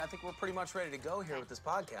I think we're pretty much ready to go here with this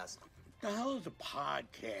podcast. The hell is a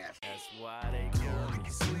podcast? That's why they call me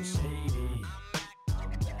Slim Shady. I'm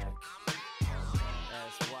back.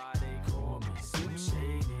 That's why they call me Slim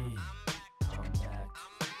Shady. I'm back.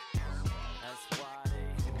 That's why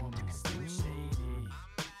they call me Slim Shady.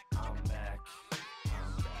 I'm back.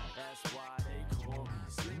 That's why they call me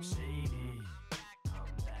Slim Shady.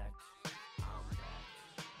 I'm back.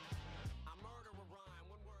 I murder a rhyme,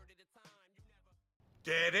 one word at a time.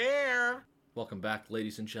 Dead air. Welcome back,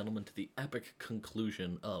 ladies and gentlemen, to the epic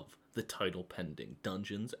conclusion of the title pending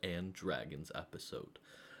Dungeons and Dragons episode.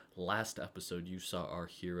 Last episode, you saw our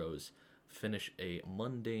heroes finish a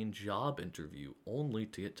mundane job interview only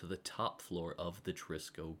to get to the top floor of the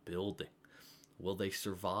Trisco building. Will they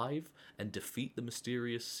survive and defeat the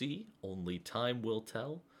mysterious sea? Only time will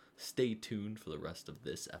tell. Stay tuned for the rest of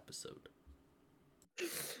this episode.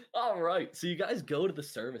 All right, so you guys go to the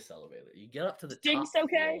service elevator. You get up to the Jinx top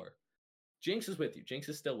okay? floor. Jinx is with you. Jinx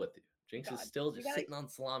is still with you. Jinx God, is still you just gotta- sitting on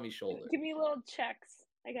Salami's shoulder. Give me little checks.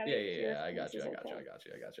 I got Yeah, I got you.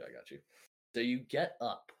 So you get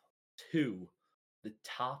up to the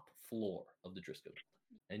top floor of the Drisco,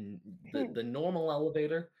 and the normal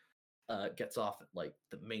elevator gets off at like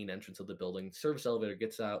the main entrance of the building. Service elevator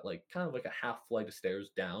gets out like kind of like a half flight of stairs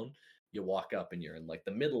down. You walk up and you're in like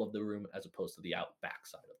the middle of the room as opposed to the out back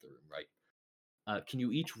side of the room, right? Can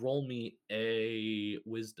you each roll me a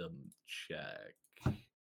wisdom check?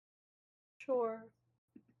 Sure.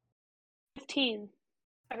 15.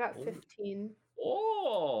 I got Ooh. 15.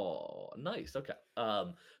 Oh, nice. Okay.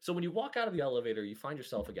 So when you walk out of the elevator, you find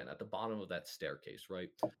yourself again at the bottom of that staircase, right?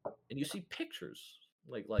 And you see pictures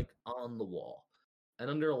like on the wall. And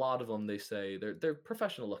under a lot of them, they say they're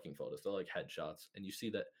professional looking photos. They're like headshots, and you see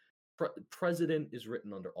that president is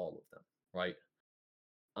written under all of them, right?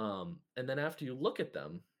 And then after you look at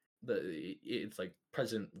them, it's like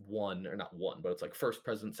president one, or not one, but it's like first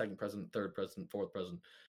president, second president, third president, fourth president.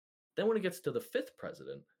 Then when it gets to the fifth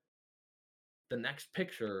president, the next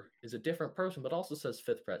picture is a different person, but also says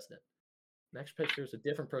fifth president. Next picture is a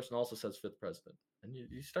different person, also says fifth president. And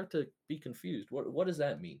you start to be confused. What does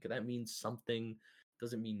that mean? Could that mean something?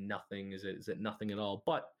 Does it mean nothing? Is it nothing at all?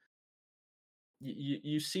 But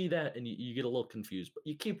you see that and you get a little confused, but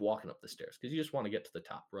you keep walking up the stairs because you just want to get to the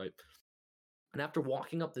top, right? And after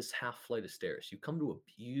walking up this half flight of stairs, you come to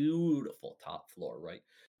a beautiful top floor, right?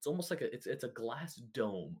 It's almost like it's a glass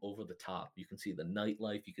dome over the top. You can see the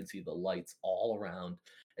nightlife, you can see the lights all around,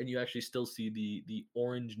 and you actually still see the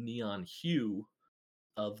orange neon hue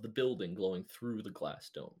of the building glowing through the glass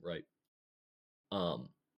dome, right?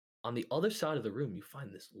 On the other side of the room, you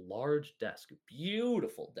find this large desk,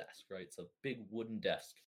 beautiful desk, right? It's a big wooden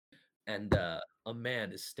desk. And a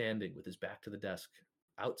man is standing with his back to the desk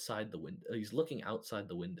outside the window. He's looking outside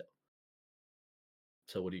the window.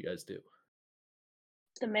 So what do you guys do?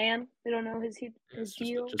 The man. We don't know his It's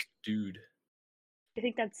deal. just dude. I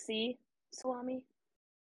think that's C. Salami.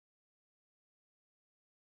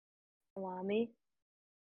 Salami.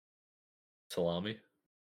 Salami?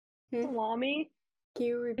 Salami. Can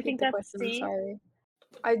you repeat think the that's question? C. Sorry.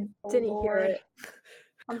 I Oh, didn't hear Lord. it.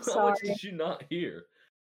 I'm How sorry. much did you not hear?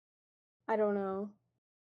 I don't know.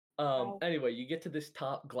 Wow. Anyway, you get to this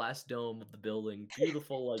top glass dome of the building,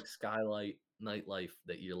 beautiful like skylight nightlife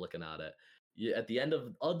that you're looking out at. At the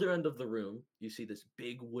other end of the room, you see this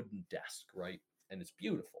big wooden desk, right? And it's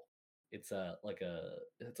beautiful. It's like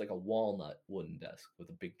a walnut wooden desk with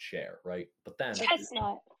a big chair, right? But then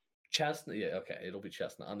Chestnut. yeah, okay, it'll be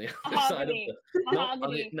chestnut on the other side of Mahogany. the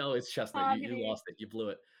Mahogany. no, it's chestnut. You Mahogany. lost it. You blew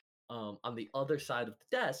it. On the other side of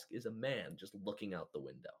the desk is a man just looking out the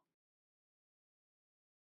window.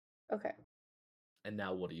 Okay. And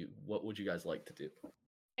now what would you guys like to do?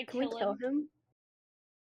 I Can we kill him?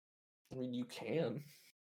 I mean, you can.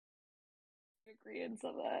 Agreements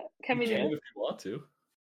of that. Can You we do can it? if you want to.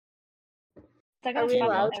 Is that Are gonna we fuck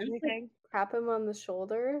allowed up to? everything? Tap him on the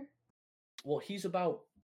shoulder? Well, he's about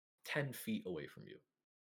 10 feet away from you.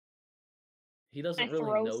 He Can I doesn't really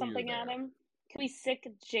throw know something you're at there. him? Can we sick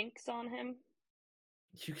Jinx on him?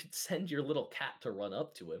 You could send your little cat to run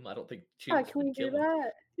up to him. I don't think Yeah, Jinx can we would do kill him.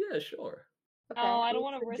 that? Yeah, sure. Okay. Oh, I don't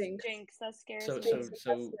let's want to do risk Jinx. That scares So me. so Jinx, let's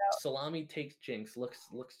so test it out. Salami takes Jinx, looks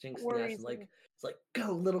Jinx in the eyes Worries and like me. it's like,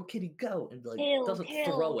 go little kitty, go, and like Kill, doesn't kill,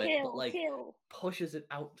 throw it, kill, but like kill. pushes it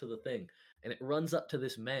out to the thing, and it runs up to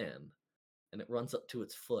this man, and it runs up to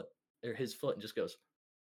its foot or his foot and just goes,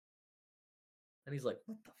 and he's like,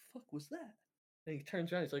 what the fuck was that? And he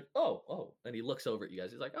turns around, he's like, oh, and he looks over at you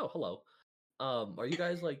guys. He's like, oh, hello. Are you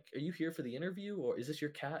guys like, are you here for the interview, or is this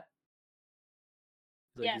your cat?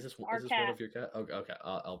 He's like, Yes, is this our one cat. of your cat? Okay,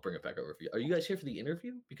 I'll bring it back over for you. Are you guys here for the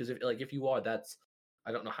interview? Because if you are, that's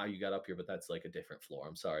I don't know how you got up here, but that's like a different floor.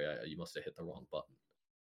 I'm sorry, you must have hit the wrong button.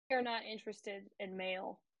 You're not interested in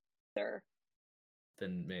mail, sir.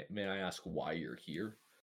 Then may I ask why you're here?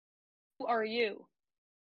 Who are you?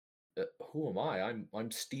 Who am I?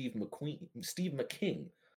 I'm Steve McQueen. Steve McKing.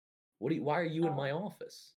 Why are you in my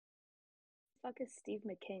office? Fuck is Steve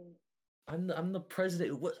McKing? I'm the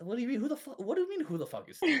president. What do you mean? Who the fuck? What do you mean? Who the fuck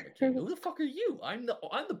is Steve McKing? Who the fuck are you? I'm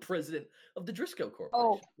the president of the Driscoll Corporation.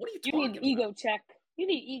 Oh, what are you You talking need ego about? check. You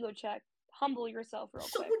need ego check. Humble yourself real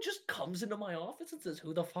quick. Someone just comes into my office and says,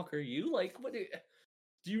 "Who the fuck are you?" Like, what?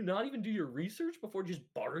 Do you not even do your research before just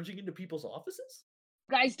barging into people's offices?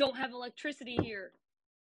 Guys don't have electricity here.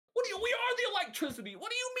 What do you? We are the electricity.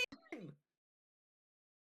 What do you mean?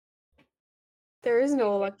 There is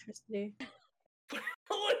no electricity.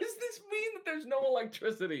 What does this mean that there's no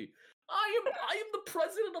electricity? I am the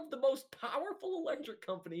president of the most powerful electric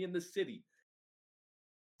company in the city.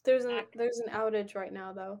 There's an outage right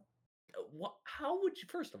now though. What? How would you?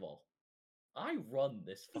 First of all, I run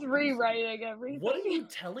this. He's fucking city. rewriting everything. What are you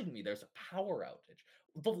telling me? There's a power outage.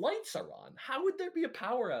 The lights are on. How would there be a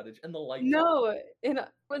power outage and the lights? No, in It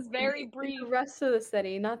was very in brief. the rest of the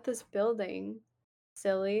city, not this building.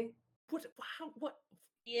 Silly. What? How? What?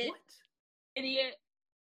 Idiot. What? Idiot.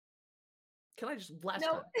 Can I just last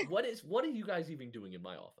No. time? What are you guys even doing in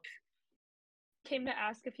my office? Came to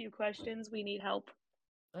ask a few questions. We need help.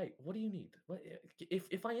 Hey, what do you need? What,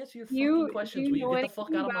 if I answer your You- fucking do questions, you will you know get the fuck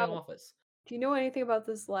anything out of my about- office? Do you know anything about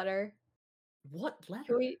this letter? What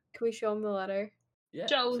letter? Can we show him the letter? Yeah.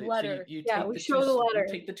 Show so letter. you Yeah, take we the show two, the letter.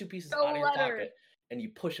 You take the two pieces Show out of your letter. pocket and you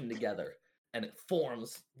push them together, and it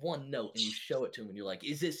forms one note, and you show it to him, and you're like,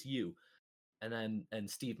 "Is this you?" And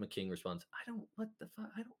Steve McKing responds, "I don't. What the fuck?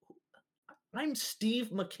 I don't. I'm Steve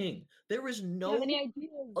McKing. There is Do you no have any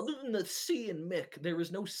ideas? other than the C in Mick. There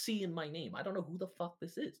is no C in my name. I don't know who the fuck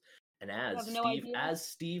this is." And have no idea? as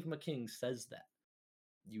Steve McKing says that,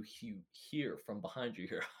 you hear from behind you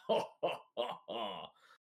here, ha ha ha ha.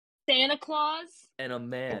 Santa Claus? And a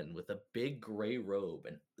man with a big gray robe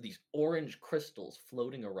and these orange crystals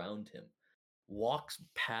floating around him walks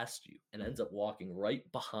past you and ends up walking right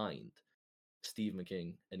behind Steve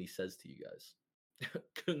McKing, and he says to you guys,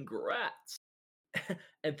 "Congrats!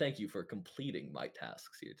 And thank you for completing my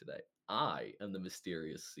tasks here today. I am the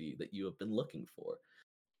mysterious C that you have been looking for.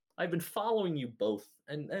 I've been following you both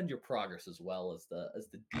and your progress as well as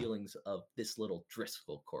the dealings of this little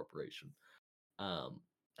Driscoll Corporation.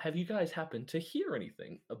 Have you guys happened to hear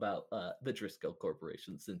anything about the Driscoll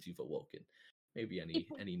Corporation since you've awoken? Maybe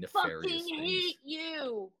any nefarious Fucking things? hate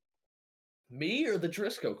you! Me or the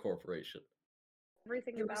Driscoll Corporation?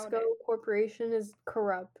 Everything about Driscoll it. Corporation is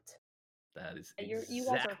corrupt. That is You guys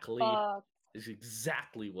exactly are fucked. is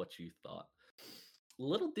exactly what you thought.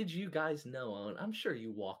 Little did you guys know, and I'm sure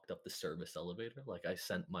you walked up the service elevator like I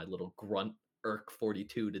sent my little grunt Irk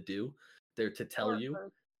 42 to do there to tell you.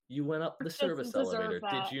 Irk. You went up the Irk service doesn't deserve elevator,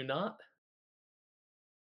 did that. you not?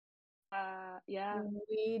 Yeah.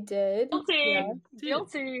 We did. Guilty! Yeah.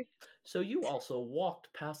 Guilty! So you also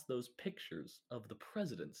walked past those pictures of the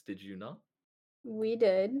presidents, did you not? We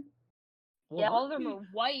did. Well, Yeah, all let of them me- are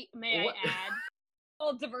white, may what- I add.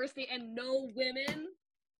 All diversity and no women.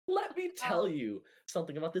 Let me tell you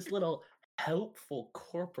something about this little helpful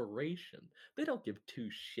corporation. They don't give two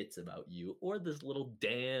shits about you or this little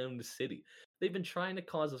damned city. They've been trying to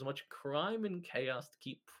cause as much crime and chaos to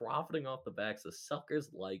keep profiting off the backs of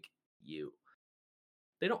suckers like you.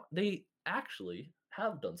 They actually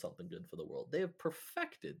have done something good for the world. They have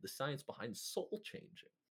perfected the science behind soul changing.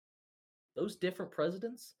 Those different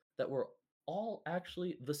presidents that were all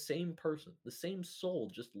actually the same person, the same soul,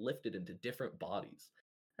 just lifted into different bodies.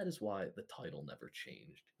 That is why the title never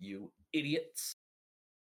changed, you idiots.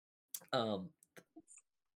 We're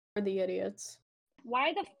the idiots.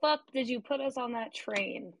 Why the fuck did you put us on that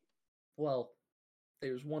train? Well,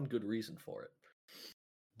 there's one good reason for it.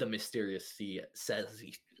 The mysterious C says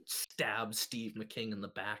he stabs Steve McKing in the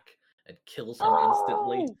back and kills him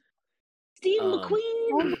instantly. Oh! Steve Um, McQueen!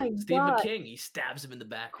 Oh my Steve god. McKing, he stabs him in the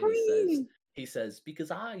back and Queen! he says, because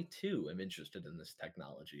I too am interested in this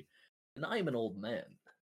technology, and I am an old man,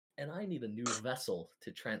 and I need a new vessel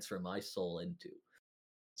to transfer my soul into.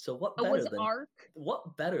 So what It was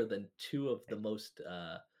better Ark. than two of the most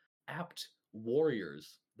apt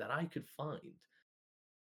warriors that I could find?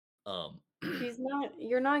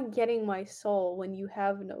 You're not getting my soul when you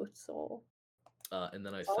have no soul. And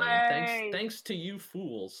then I say, and Slay. thanks to you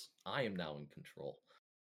fools, I am now in control.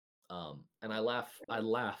 And I laugh.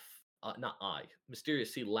 Not I.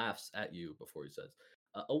 Mysterious C laughs at you before he says,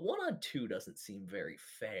 "A 1-on-2 doesn't seem very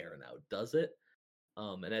fair now, does it?"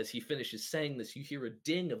 And as he finishes saying this, you hear a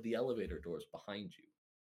ding of the elevator doors behind you,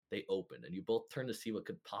 they open, and you both turn to see what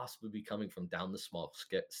could possibly be coming from down the small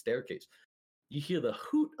staircase. You hear the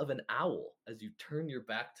hoot of an owl as you turn your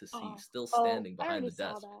back to see, still standing I behind already the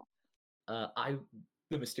saw desk. that.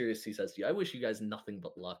 The mysterious C says to you, I wish you guys nothing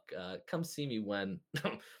but luck. Come see me when,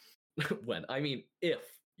 if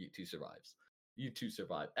you two survives. You two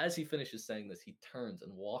survive. As he finishes saying this, he turns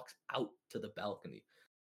and walks out to the balcony.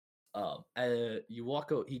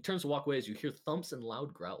 He turns to walk away as you hear thumps and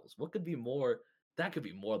loud growls. What could be more? That could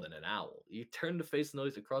be more than an owl. You turn to face the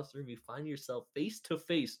noise across the room. You find yourself face to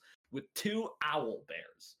face with two owl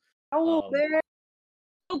bears. Owl bear.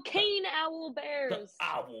 Cocaine owl The bears.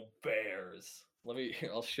 owl bears.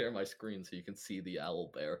 I'll share my screen so you can see the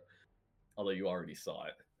owl bear. Although you already saw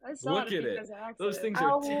it. I saw Look it. at it. Those things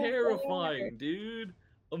Owl are bear. terrifying, dude.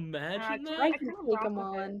 Imagine that. I I can kinda take rock them with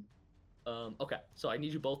it. on. Okay, so I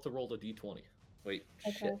need you both to roll a d20. Wait,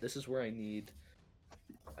 Okay. shit. This is where I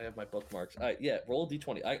have my bookmarks. Yeah, roll a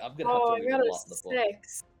d20. I'm gonna have to Oh, I leave a got a lot in the book.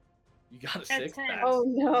 6. You got a Got 6? 10. That's Oh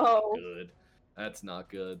no. good. That's not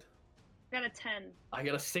good. Got a 10. I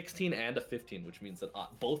got a 16 and a 15, which means that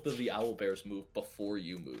both of the owl bears move before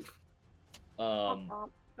you move. Oh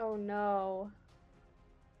no.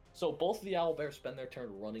 So both of the owl bears spend their turn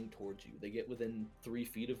running towards you. They get within 3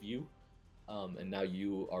 feet of you, and now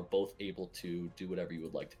you are both able to do whatever you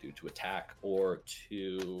would like to do, to attack or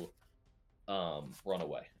to run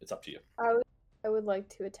away. It's up to you. I would like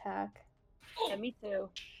to attack. Yeah, me too.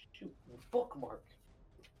 Shoot, bookmark.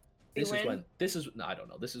 You This is win? when no, I don't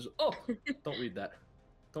know. This is don't read that.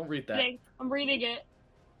 Don't read that. Okay, I'm reading it.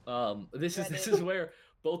 This Reddit. is where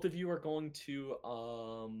both of you are going to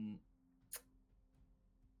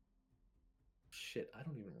shit, I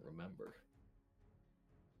don't even remember.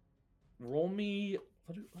 Roll me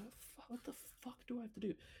what the fuck do I have to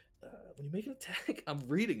do? When you make an attack, I'm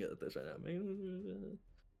reading it at this right now.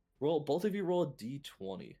 Both of you roll a d20.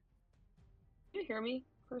 Can you hear me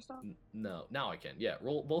first off? No, now I can. Yeah,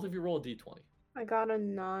 both of you roll a d20. I got a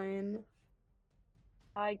 9.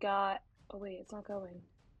 I got. Oh wait, it's not going.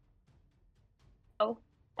 Oh,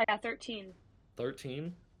 I got 13.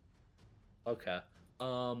 13? Okay.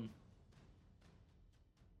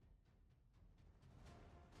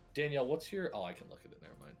 Danielle, what's your... Oh, I can look at it.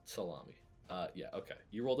 Never mind. Salami. Yeah, okay.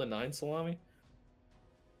 You rolled a 9, Salami?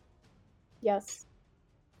 Yes.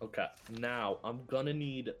 Okay. Now, I'm gonna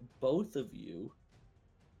need both of you...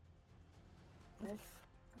 What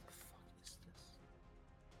the fuck is this?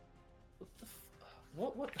 What the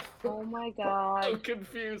What? Oh my I'm god.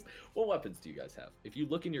 confused. What weapons do you guys have? If you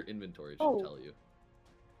look in your inventory, it should Oh. tell you.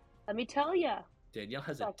 Let me tell ya. Danielle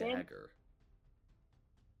has a Second. dagger.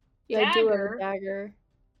 Yeah, I do have Dagger? a dagger.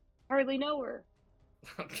 Hardly know her.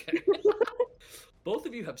 Okay. Both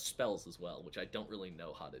of you have spells as well, which I don't really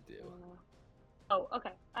know how to do. Oh,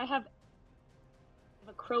 okay. I have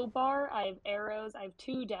a crowbar. I have arrows. I have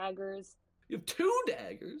 2 daggers. You have 2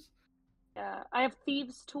 daggers? Yeah, I have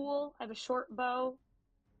thieves' tool. I have a short bow.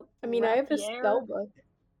 I mean, I have a rapier. spell book.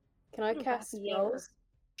 Can I Ooh, cast rapier. spells?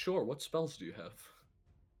 Sure, what spells do you have?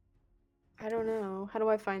 I don't know. How do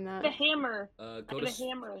I find I that? have a hammer. Go I to have a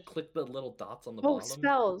hammer. click the little dots on the Oh, bottom.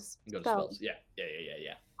 spells. And go to Spells. spells.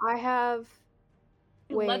 Yeah. I have.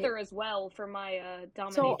 Wait. Leather as well for my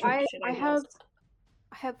dominate. So I I have guess.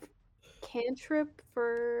 I have cantrip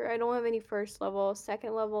for. I don't have any first level,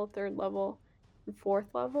 second level, third level, and fourth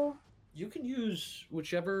level. You can use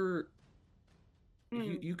whichever.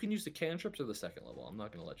 Hmm. You can use the cantrips or the second level. I'm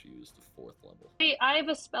not gonna let you use the 4th level. Hey, I have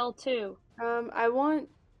a spell too. I want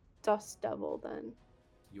Dust Devil then.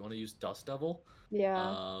 You want to use Dust Devil?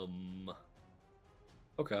 Yeah.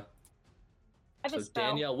 Okay. I have So a spell.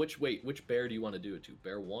 Danielle, which bear do you want to do it to?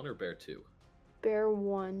 Bear 1 or bear 2? Bear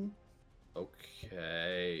 1.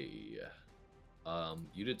 Okay.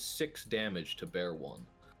 You did 6 damage to bear 1.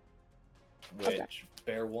 Which Okay.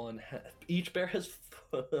 bear 1 each bear has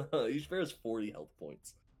 40 health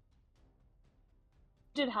points.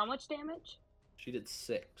 Did how much damage? She did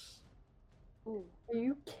 6. Ooh. Are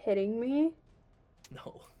you kidding me?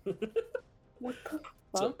 No. What the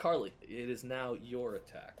So fuck? Carly, it is now your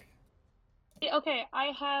attack. Okay, I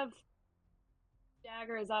have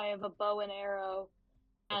daggers. I have a bow and arrow,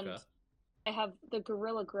 and Okay. I have the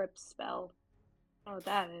Gorilla Grip spell. I don't know what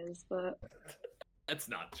that is, but That's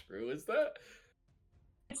not true, is that?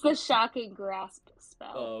 it's the Shocking Grasp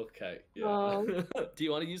spell. Okay. Yeah. Um. Do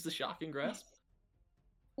you want to use the shocking grasp?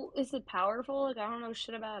 Is it powerful? Like, I don't know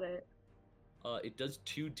shit about it. It does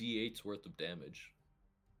 2 d8s worth of damage.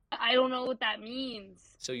 I don't know what that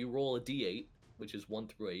means. So you roll a d8, which is 1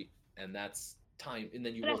 through 8, and that's time, and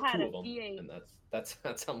then you Could've roll had 2 a of them, D8. and that's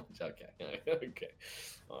how much. Okay. Okay.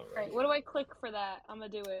 All right. Right, what do I click for that? I'm gonna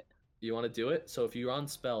do it. You want to do it? So if you're on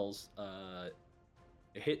spells,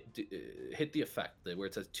 hit the effect where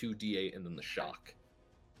it says 2d8 and then the shock.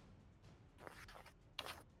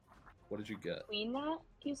 What did you get? Queen that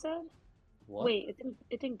you said? What? Wait,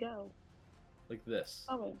 it didn't go. Like this.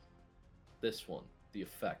 Oh. This one. The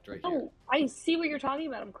effect right here. Oh, I see what you're talking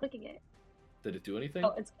about. I'm clicking it. Did it do anything?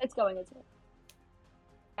 Oh, it's going.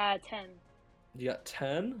 10. You got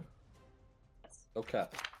 10? Yes. Okay.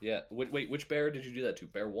 Yeah. Wait, which bear did you do that to?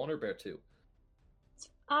 Bear 1 or bear 2?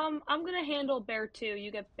 I'm gonna handle bear 2. You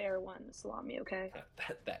get bear 1, Salami. Okay.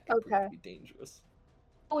 That could prove Okay. to be dangerous.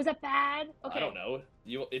 Oh, is that bad? Okay. I don't know.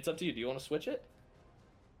 It's up to you. Do you want to switch it?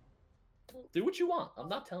 Do what you want. I'm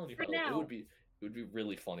not telling you For how. now. It would be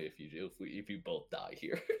really funny if you do. If you both die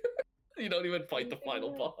here. You don't even fight the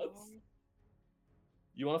final boss.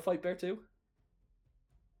 You want to fight bear 2?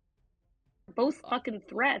 Both fucking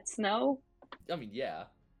threats. No. I mean, yeah.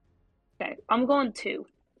 Okay, I'm going 2.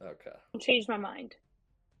 Okay. I'll change my mind.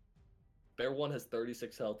 Bear 1 has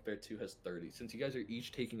 36 health. Bear 2 has 30. Since you guys are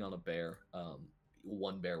each taking on a bear,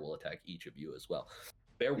 one bear will attack each of you as well.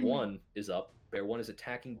 Bear 1 is up. Bear 1 is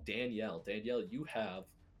attacking Danielle. Danielle, you have...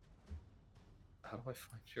 How do I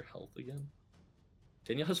find your health again?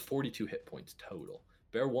 Danielle has 42 hit points total.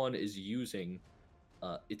 Bear 1 is using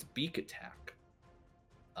its beak attack.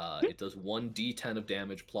 It does 1d10 of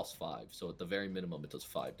damage plus 5. So at the very minimum, it does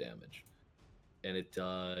 5 damage. And it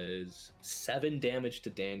does 7 damage to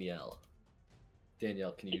Danielle.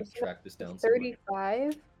 Danielle, can you track this down?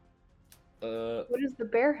 35? Somewhere? What does the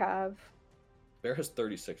bear have? Bear has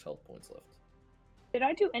 36 health points left. Did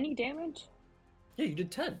I do any damage? Yeah, you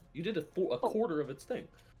did 10. You did a quarter of its thing.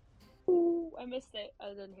 Ooh, I missed it. I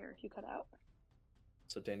didn't hear. You cut out.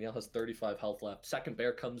 So Danielle has 35 health left. Second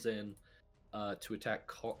bear comes in to attack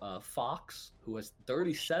Fox, who has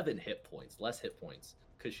 37 hit points, less hit points,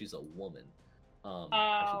 because she's a woman.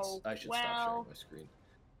 I should stop sharing my screen.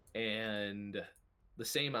 And the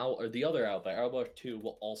same owl, or the other owlbear, Owlbear 2,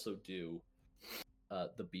 will also do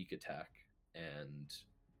the beak attack, and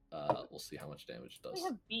we'll see how much damage it They does.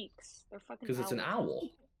 have beaks. They're fucking. Because it's an owls. owl.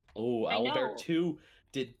 Oh, I Owlbear know. 2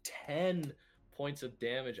 did 10 points of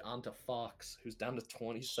damage onto Fox, who's down to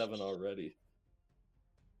 27 already.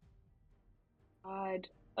 God.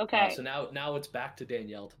 Okay. So now it's back to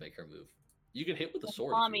Danielle to make her move. You can hit with the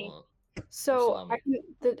sword if Mommy. you want. So Salami.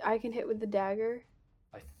 I can hit with the dagger.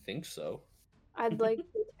 I think so. I'd like to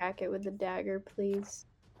attack it with the dagger, please.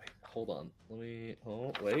 Wait, hold on. Let me.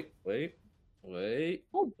 Oh, wait.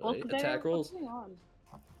 Oh, book Wait, there? attack rolls. What's going on?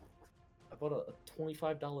 I bought a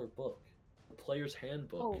 $25 book, the Player's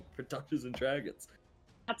Handbook Oh. for Dungeons and Dragons.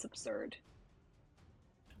 That's absurd.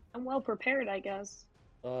 I'm well prepared, I guess.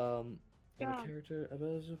 And Yeah. a character.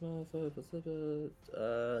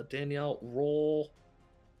 Danielle, roll.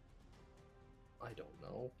 I don't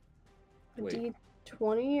know. A Wait.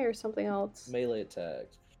 D20 or something else? Melee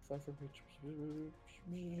attacks.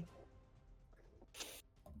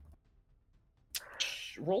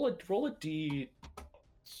 Roll a d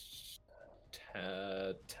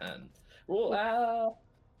 10. Roll a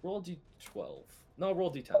d12. No,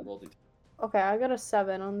 roll d10. Roll d10. Okay, I got a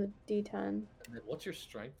 7 on the D10. And then what's your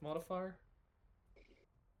strength modifier?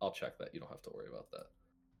 I'll check that. You don't have to worry about that.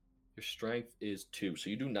 Your strength is 2, so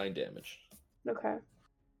you do 9 damage. Okay.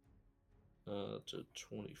 To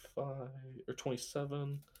 25 or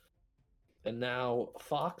 27. And now,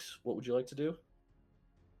 Fox, what would you like to do?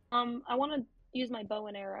 I want to use my bow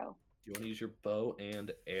and arrow. You want to use your bow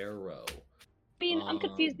and arrow. I mean, I'm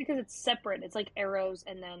confused Um, because it's separate. It's like arrows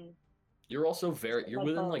and then. You're also you're my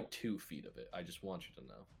within bow. like 2 feet of it. I just want you to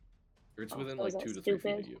know. Or it's Oh, within so is like that 2 to 3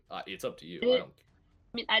 feet of stupid? you. It's up to you. Is I it- don't.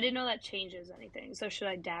 I mean, I didn't know that changes anything. So should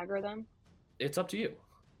I dagger them? It's up to you.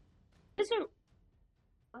 Is there?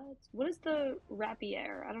 What is the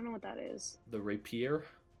rapier? I don't know what that is. The rapier.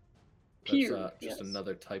 That's Pier, just yes.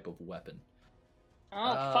 another type of weapon.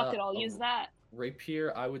 Oh, fuck it. I'll a use that.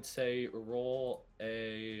 Rapier, I would say roll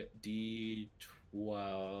a d20.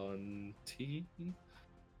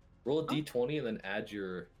 Roll a d20 and then add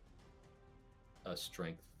your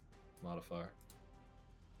strength modifier,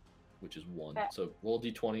 which is 1. Okay. So roll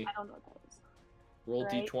d20. I don't know what that is. Roll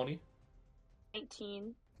Right. d20.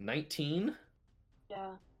 19. 19.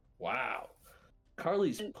 Yeah. Wow.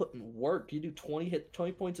 Carly's And- putting work. You do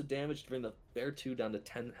 20 points of damage to bring the bear 2 down to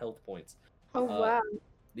 10 health points. Oh, wow.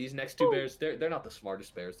 These next 2 bears, they're not the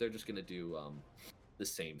smartest bears. They're just gonna do the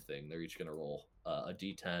same thing. They're each gonna roll a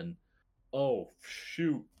d10. Oh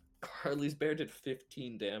shoot! Carly's bear did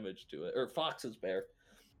 15 damage to it, or Fox's bear,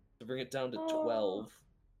 to bring it down to 12.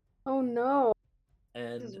 Oh, no.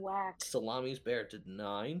 This is And whack. Salami's bear did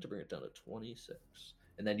 9 to bring it down to 26.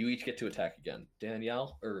 and then you each get to attack again.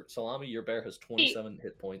 Danielle or Salami, your bear has 27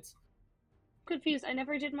 hit points. Confused. I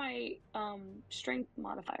never did my strength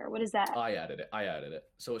modifier. What is that? I added it.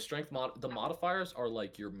 So a strength the modifiers are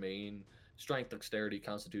like your main strength, dexterity,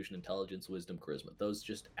 constitution, intelligence, wisdom, charisma. Those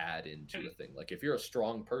just add into a thing. Like if you're a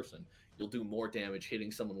strong person, you'll do more damage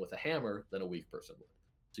hitting someone with a hammer than a weak person would.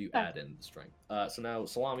 So you add in the strength. So now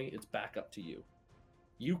Salami, it's back up to you.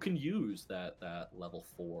 You can use that level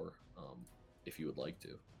 4 if you would like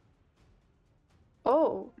to.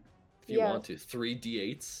 Oh. If you want to. 3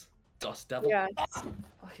 d8s. Dust Devil. Yeah.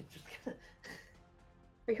 Fucking just gonna...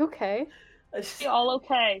 Are you okay? You all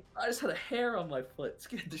okay? I just had a hair on my foot. It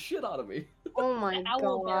scared the shit out of me. Oh my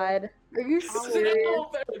Owl god. bear. Are you Owl serious?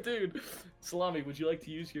 Oh, man, dude. Salami, would you like to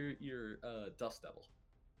use your Dust Devil?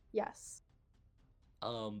 Yes.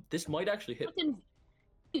 This might actually hit. Fucking,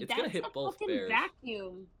 dude, It's gonna that's hit a both fucking bears.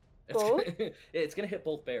 vacuum. Both? It's gonna hit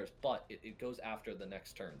both bears, but it goes after the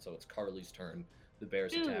next turn. So it's Carly's turn, the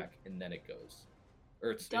bears Dude. attack, and then it goes. Or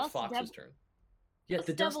it's Dust Fox's Dev- turn. Yeah,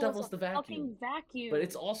 the Devil Dust is Devil's a the vacuum. Fucking vacuum. But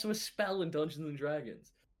it's also a spell in Dungeons and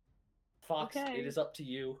Dragons. Fox, Okay. it is up to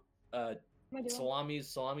you. What am I doing?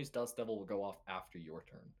 Salami's Dust Devil will go off after your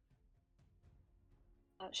turn.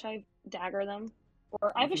 Should I dagger them?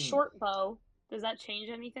 Or I have a can- short bow. Does that change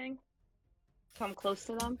anything? If I'm close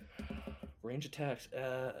to them? Range attacks.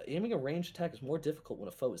 Aiming a ranged attack is more difficult when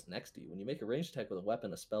a foe is next to you. When you make a ranged attack with a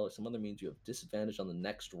weapon, a spell, or some other means, you have disadvantage on the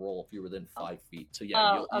next roll if you're within 5 feet. So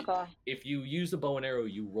yeah, Okay. if you use the bow and arrow,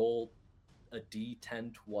 you roll a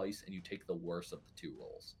d10 twice, and you take the worst of the 2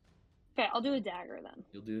 rolls. Okay, I'll do a dagger then.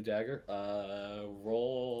 You'll do a dagger.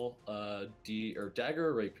 Roll dagger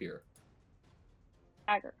or rapier.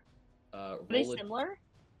 Dagger. Are they Roll similar?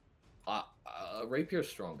 Rapier's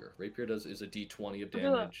stronger. Rapier is a d20 of I'll do it.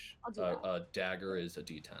 damage. I'll do that. Dagger is a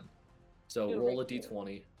d10. So Do roll a rapier.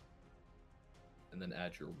 d20, and then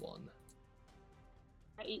add your 1.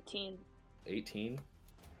 18. 18.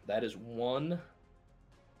 That is one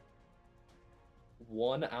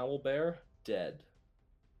owlbear dead.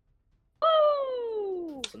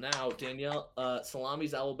 Woo! So now Danielle,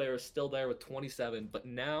 Salami's owlbear is still there with 27, but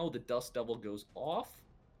now the Dust Devil goes off,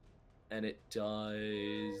 and it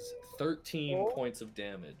does 13 Oh. points of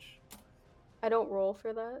damage. I don't roll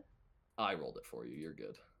for that. I rolled it for you. You're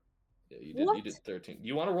good. Yeah, you did. What? You did 13.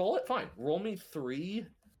 You want to roll it? Fine. Roll me 3.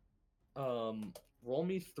 Roll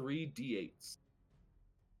me 3 d8s.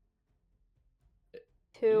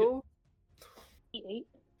 2. 8.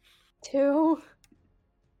 2.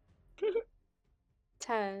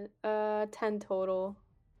 10. 10 total.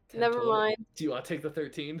 10 Never total. mind. Do you want to take the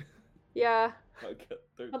 13? Yeah, Okay,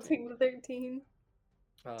 13. I'll take the 13.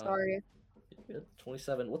 Sorry. Good.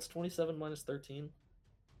 27. What's 27 minus 13?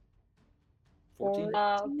 Four.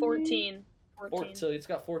 14? 14. 14. So it's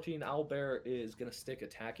got 14. Owlbear is going to stick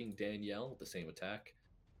attacking Danielle with the same attack.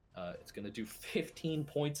 It's going to do 15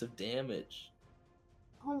 points of damage.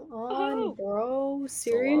 Come on, Oh. bro.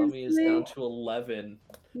 Salami is Seriously? down to 11.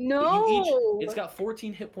 But No. you each, it's got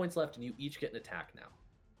 14 hit points left, and you each get an attack now.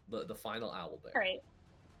 The final owlbear. Alright.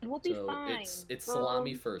 We'll be So fine. it's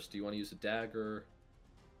Salami Um, first. Do you want to use a dagger?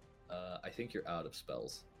 I think you're out of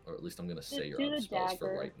spells, or at least I'm gonna say Just you're do out of the spells for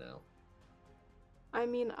dagger. right now. I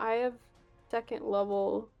mean, I have 2nd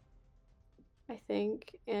level, I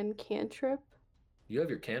think, and cantrip. You have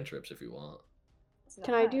your cantrips if you want. What's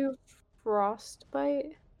Can I that? do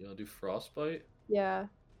frostbite? You want to do frostbite? Yeah.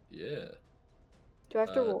 Yeah. Do I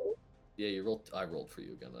have to Uh, roll? Yeah, you rolled. I rolled for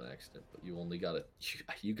you again on accident, but you only got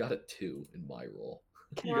you got a 2 in my roll.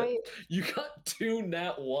 Can you, got, I? you got 2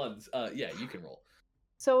 nat 1s. Yeah, you can roll.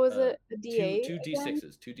 So is uh, it a D8? Two again?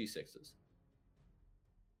 d6s. 2 d6s.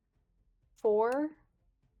 4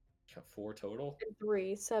 Got 4 total. and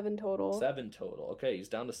 3. 7 total. 7 total. Okay, he's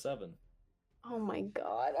down to 7. Oh my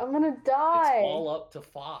god, I'm gonna die. It's all up to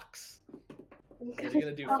Fox. I'm What are you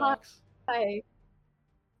gonna do, die. Fox? I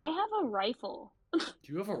have a rifle. Do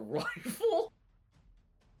you have a rifle?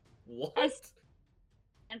 What? Yes.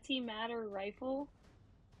 Antimatter rifle.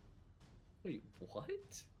 Wait, what?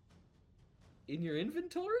 In your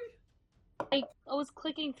inventory? I was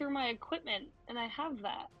clicking through my equipment and I have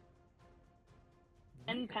that.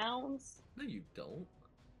 10 Where? pounds. No, you don't.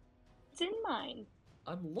 It's in mine.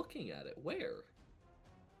 I'm looking at it. Where?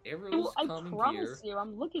 Arrows, Oh, I common gear, promise you,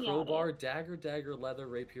 I'm looking crowbar, at it. dagger, leather,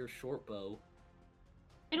 rapier, short bow.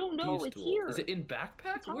 I don't know. fuse It's tool. here. Is it in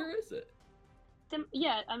backpack? top. Where is it?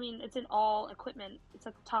 Yeah, I mean, it's in all equipment. It's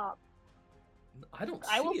at the top. I don't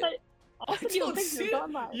see I will it. say. I'll I send you a don't picture. see It's it.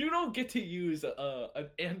 online. You don't get to use an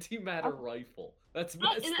antimatter rifle. That's Oh,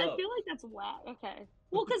 messed and I up. feel like that's whack. Okay.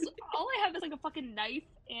 Well, because all I have is like a fucking knife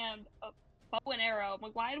and a bow and arrow. I'm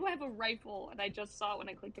like, why do I have a rifle? And I just saw it when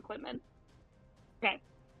I clicked equipment. Okay.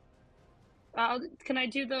 Can I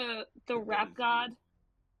do the rap god?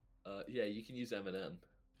 Yeah, you can use Eminem.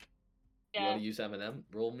 You Yeah. want to use Eminem?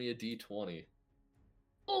 Roll me a d20.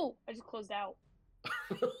 Oh, I just closed out.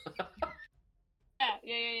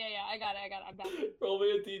 Yeah. I got it. I'm back. Roll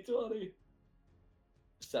me a d20.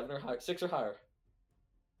 7 or higher. 6 or higher.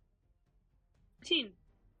 13.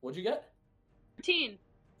 What'd you get? 13.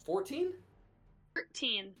 14?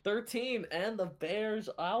 13. 13, and the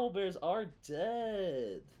Owlbears are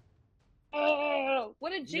dead. Oh,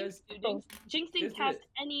 what did You Jinx guys- do? Jinx you didn't guys did cast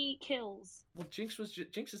any kills. Well, Jinx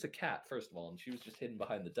is a cat, first of all, and she was just hidden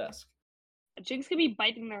behind the desk. Jinx could be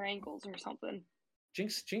biting their ankles or something.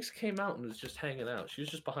 Jinx came out and was just hanging out. She was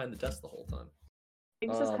just behind the desk the whole time.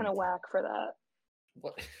 Jinx is kind of whack for that.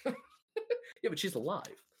 What? Yeah, but she's alive.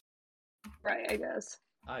 Right, I guess.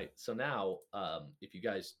 All right, so now, if you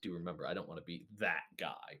guys do remember, I don't want to be that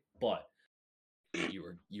guy, but you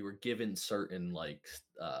were given certain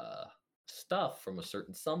stuff from a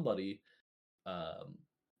certain somebody,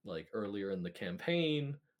 like earlier in the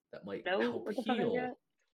campaign that might help What the fuck I heal. get?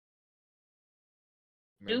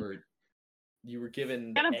 Remember, you were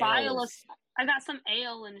given I got a vial of. ales. I got some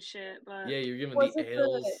ale and shit, but Yeah, you're given Was the it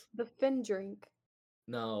ales. the fin drink?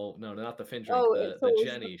 No, not the fin drink. Oh, the so it was the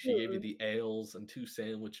Jenny. She gave you food. the ales and 2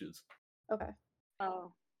 sandwiches. Okay.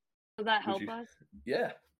 oh, will that help you- us?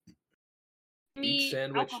 Yeah. Me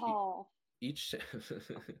sandwich- alcohol. Each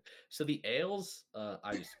so the ales,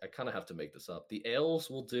 I kind of have to make this up. The ales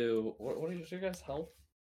will do. What is your guys' health?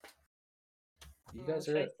 You guys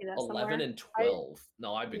should are I at see that 11 somewhere? and 12.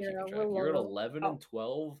 No, I've been Yeah, keeping track. we're You're at low. 11 Oh. and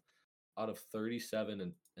 12 out of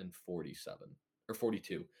 37 and 47 or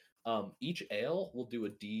 42. Each ale will do a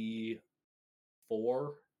D4,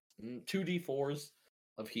 2 D4s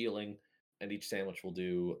of healing, and each sandwich will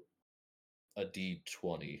do a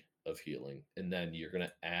D20 of healing, and then you're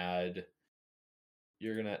gonna add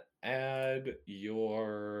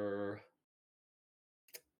your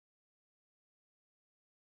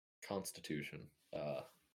Constitution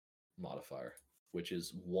modifier, which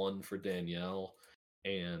is 1 for Danielle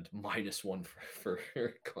and -1 for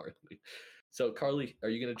Carly. So Carly, are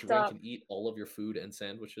you gonna drink up? and eat all of your food and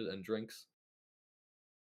sandwiches and drinks?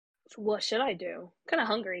 What should I do? Kind of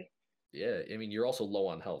hungry. Yeah, I mean you're also low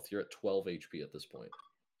on health. You're at 12 HP at this point.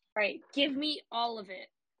 Right, give me all of it.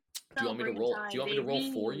 Do you want me to roll? Do you want me to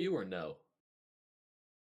roll for you or no?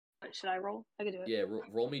 What, should I roll? I can do it. Yeah,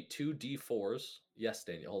 roll me 2 D4s. Yes,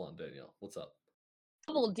 Danielle. Hold on, Danielle. What's up?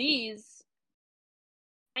 Double D's.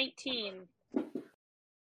 19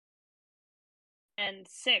 and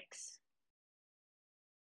 6.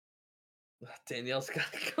 Danielle's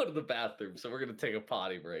got to go to the bathroom, so we're gonna take a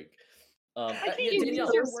potty break. I can't Yeah, even Danielle.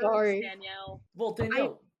 use your So words, sorry. Danielle. Well,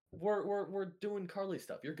 Danielle, we're doing Carly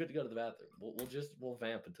stuff. You're good to go to the bathroom. We'll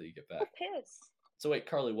vamp until you get Oh, back. piss. So wait,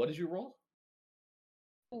 Carly, what did you roll?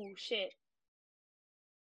 Oh shit.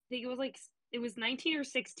 I think it was 19 or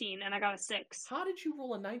 16, and I got a 6. How did you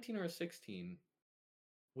roll a 19 or a 16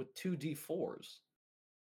 with 2 D4s?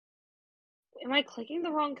 Am I clicking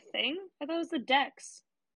the wrong thing? I thought it was the dex.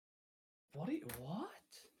 What?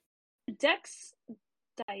 The dex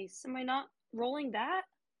dice. Am I not rolling that?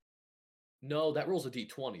 No, that rolls a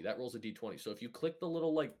D20. That rolls a D20. So if you click the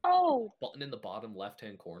little Oh. button in the bottom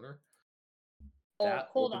left-hand corner, Oh, that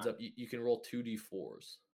hold opens on. up. You can roll 2 D4s.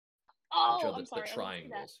 Which Oh, are I'm sorry. the I didn't see that.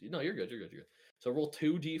 triangles. No, you're good. You're good. So roll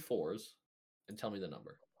 2 D4s and tell me the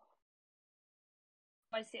number.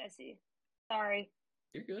 I see. Sorry.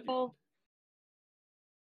 You're good. Oh.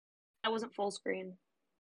 That wasn't full screen.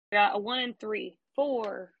 I got a 1 and 3.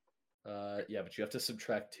 4. Yeah, but you have to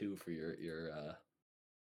subtract 2 for your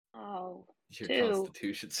Oh. 2.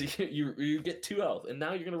 Constitution. So you get 2 health, and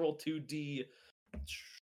now you're gonna roll 2 D10s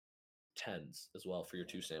as well for your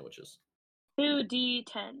 2 sandwiches. 2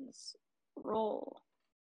 D10s. Roll.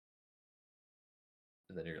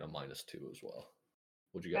 And then you're gonna -2 as well.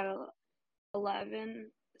 What'd you Got get? a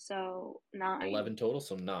 11. So 9. 11 total,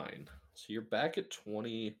 so 9. So you're back at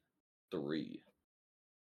 23,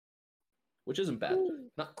 which isn't bad. Ooh.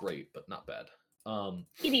 Not great, but not bad.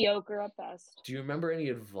 Mediocre at best. Do you remember any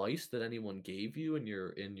advice that anyone gave you in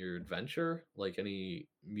your adventure? Like any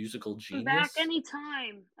musical Come genius? back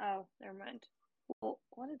anytime. Oh, never mind. Well,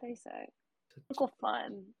 what did they say? Uncle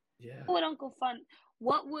Fun. Yeah. What would Uncle Fun?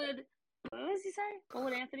 What does he say? What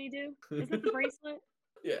would Anthony do? Is it the bracelet?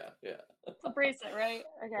 Yeah. It's the bracelet, right?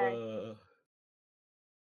 Okay.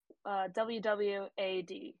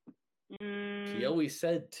 WWAD. He always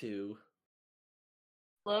said to.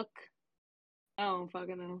 Look. I don't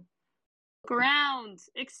fucking know. Look around,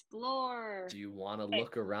 explore. Do you want to Okay.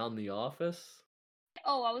 look around the office?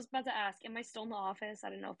 Oh, I was about to ask, am I still in the office? I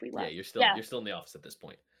don't know if we Yeah, left. you're still in the office at this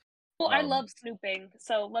point. Well, I um, love snooping,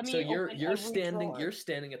 so let me. So you're open you're every standing drawer. you're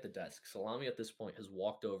standing at the desk. Salami at this point has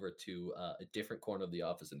walked over to a different corner of the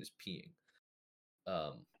office and is peeing.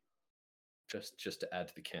 Just to add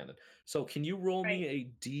to the canon. So can you roll me a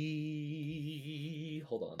D?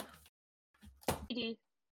 Hold on. D.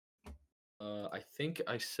 I think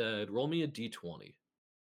I said roll me a D20.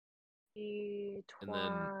 D20. And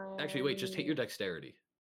then actually wait, just hit your dexterity.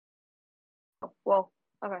 Oh, well,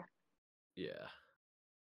 okay. Yeah.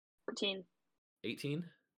 14. 18?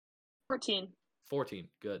 14. 14.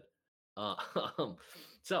 Good.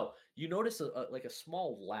 So you notice like a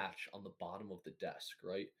small latch on the bottom of the desk,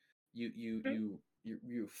 right? You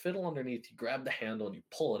fiddle underneath, you grab the handle and you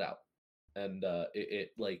pull it out. And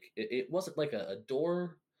it wasn't like a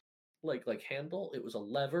door like handle, it was a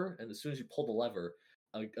lever, and as soon as you pull the lever,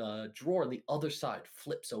 a drawer on the other side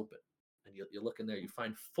flips open. And you look in there, you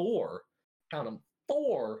find four, count them,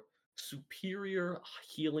 4 superior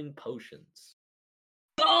healing potions.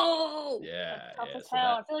 Oh! Yeah, That's tough yeah. as So hell.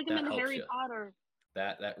 I that, feel like I'm that in helps Harry ya. Potter.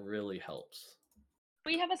 That really helps.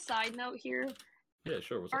 We have a side note here. Yeah,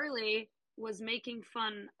 sure. What's up? Charlie was making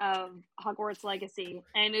fun of Hogwarts Legacy,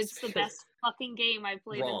 and it's the best fucking game I've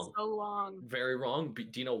played Wrong. in so long. Very wrong.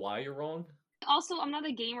 Do you know why you're wrong? Also, I'm not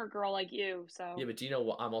a gamer girl like you, so. Yeah, but do you know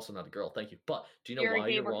what? I'm also not a girl. Thank you. But do you know You're a why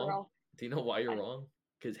you're gamer wrong? girl. Do you know why you're wrong?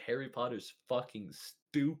 Because Harry Potter's fucking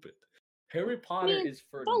stupid. Harry I Potter mean, is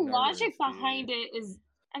for the nerds, logic behind dude. it is.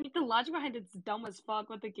 I mean, the logic behind it's dumb as fuck,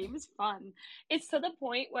 but the game is fun. It's to the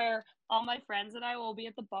point where all my friends and I will be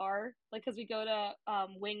at the bar, like, because we go to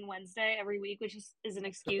Wing Wednesday every week, which is an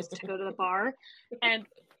excuse to go to the bar. And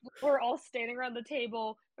we're all standing around the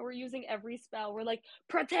table, and we're using every spell. We're like,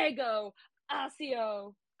 Protego,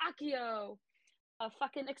 Accio, Accio,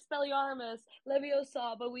 fucking Expelliarmus,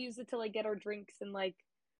 Leviosa, but we use it to, like, get our drinks and, like,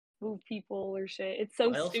 move people or shit. It's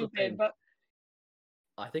so I also stupid, think- but...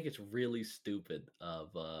 I think it's really stupid of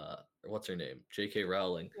what's her name? J.K.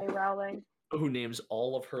 Rowling. Rowling. Who names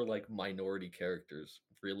all of her like minority characters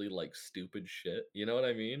really like stupid shit. You know what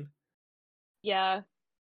I mean? Yeah.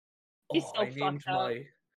 He's so fucked up.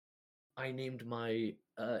 I named my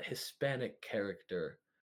Hispanic character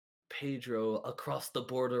Pedro Across the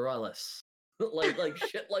Borderless. like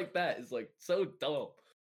shit like that is like so dumb.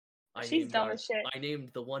 She's dumb as shit. I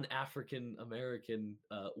named the one African American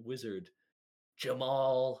wizard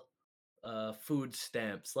Jamal food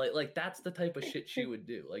stamps. Like that's the type of shit she would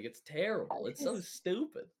do. Like it's terrible. It's so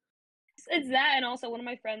stupid. It's that, and also one of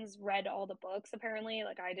my friends read all the books apparently.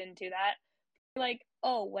 Like I didn't do that. Like,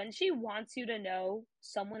 oh, when she wants you to know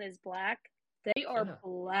someone is black, they are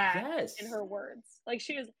black in her words. Like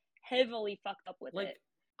she is heavily fucked up with it.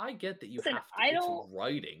 I get that you Listen, have to it's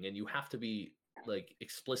writing and you have to be like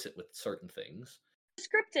explicit with certain things.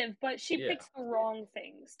 Descriptive, but she picks the wrong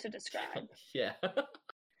things to describe. Yeah.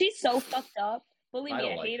 She's so fucked up. Believe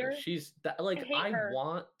me, I hate her. She's that like I her.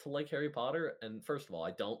 want to like Harry Potter, and first of all,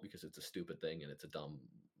 I don't because it's a stupid thing and it's a dumb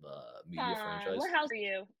media franchise. What house are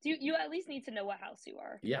you? Do you at least need to know what house you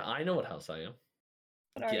are? Yeah, I know what house I am.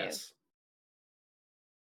 What are yes.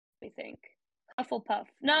 you? We think Hufflepuff.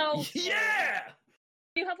 No. Yeah.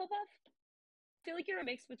 You Hufflepuff? I feel like you're a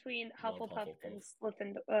mix between Hufflepuff and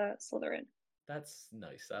Slytherin. That's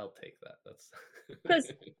nice. I'll take that. That's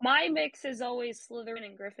because my mix is always Slytherin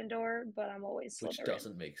and Gryffindor, but I'm always Slytherin. Which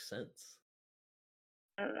doesn't make sense.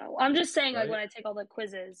 I don't know. I'm just saying, like when I take all the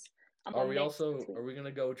quizzes. Are we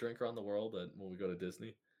gonna go drink around the world when we go to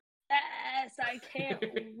Disney? Yes, I can't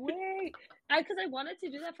wait. Because I wanted to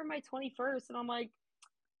do that for my 21st, and I'm like,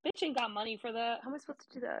 bitch ain't got money for that. How am I supposed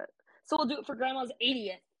to do that? So we'll do it for Grandma's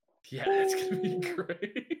 80th. Yeah, that's gonna be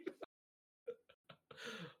great.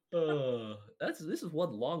 This is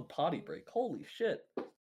one long potty break. Holy shit.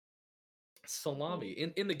 Salami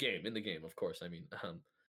in the game, of course. I mean,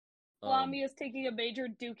 Salami is taking a major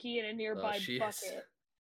dookie in a nearby bucket.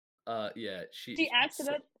 Yeah, he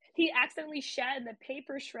accidentally shat in the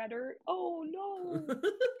paper shredder. Oh no!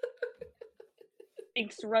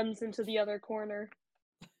 Binks runs into the other corner.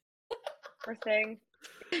 Poor thing.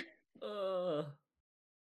 By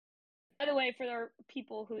the way, for the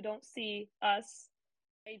people who don't see us,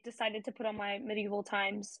 I decided to put on my medieval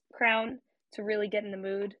times crown to really get in the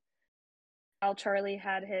mood. While Charlie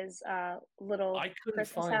had his little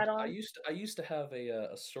Christmas hat on. I used to have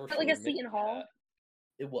a sorcerer. Like a Seton Hall. Hat.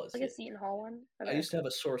 It was like a Seton Hall one. Okay. I used to have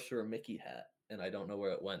a Sorcerer Mickey hat, and I don't know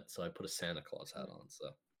where it went, so I put a Santa Claus hat on.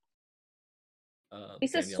 So. He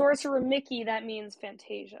says Sorcerer Mickey. That means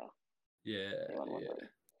Fantasia. Yeah.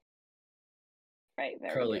 Right,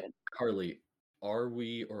 very Carly, good. Carly, are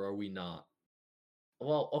we or are we not?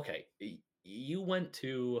 Well, okay. You went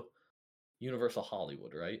to Universal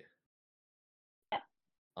Hollywood, right? Yeah.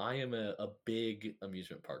 I am a big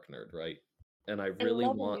amusement park nerd, right? And I I really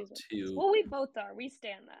love want amusement parks. to. Well, we both are. We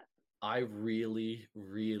stand that. I really,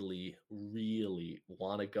 really, really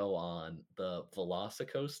want to go on the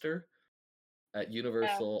Velocicoaster at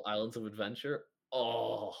Universal Islands of Adventure.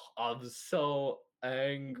 Oh, I'm so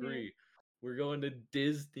angry. We're going to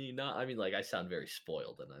Disney. Not, I mean, like I sound very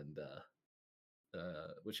spoiled, and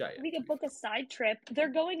which I am. We to could be book fair. a side trip.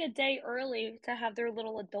 They're going a day early to have their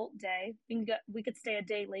little adult day. We could stay a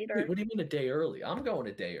day later. Wait, what do you mean a day early? I'm going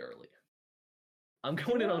a day early. I'm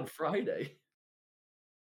going in on Friday.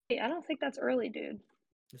 Hey, I don't think that's early, dude.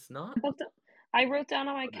 It's not. I wrote down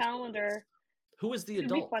on my What is what it is? calendar. Who is the It'd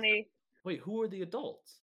be adult? funny. Wait, who are the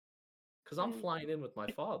adults? Because I'm Mm. flying in with my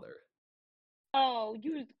father. Oh,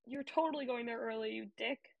 you're totally going there early, you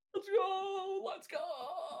dick. Let's go! Let's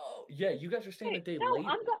go! Yeah, you guys are staying a Wait, day no, later.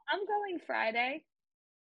 I'm going Friday.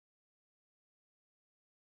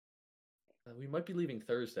 We might be leaving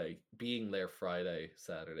Thursday, being there Friday,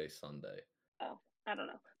 Saturday, Sunday. Oh, I don't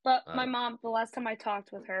know. But I my don't- mom, the last time I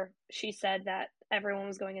talked with her, she said that everyone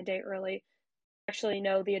was going a day early. Actually,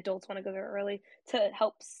 no, the adults want to go there early to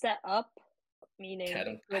help set up, meaning I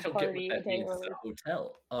don't we'll get party what a that day means. It's early. a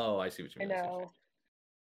hotel. Oh, I see what you I mean. I see what you know.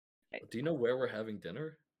 mean. Do you know where we're having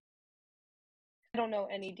dinner? I don't know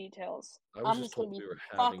any details. I was I'm just gonna told be we were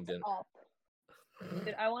having fucked dinner. up.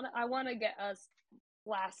 Dude, I wanna get us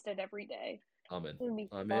blasted every day. I'm in. It's gonna be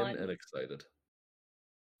I'm fun. in and excited.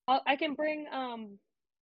 I can bring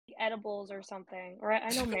edibles or something. Or I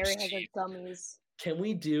know Mary has like gummies. Can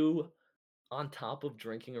we do, on top of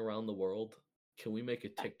drinking around the world, can we make a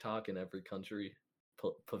TikTok in every country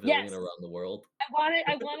pavilion Yes. around the world?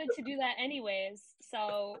 I wanted to do that anyways,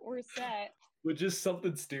 so we're set. Which is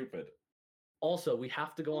something stupid. Also, we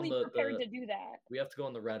have to go on Fully prepared to do that. we have to go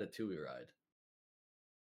on the Ratatouille ride.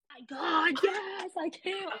 My God, yes! I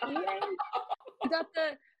can't wait. I got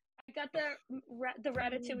the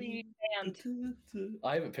Ratatouille band.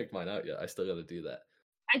 I haven't picked mine out yet. I still got to do that.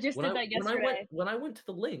 I just did that yesterday. When I went to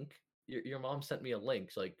the link, your mom sent me a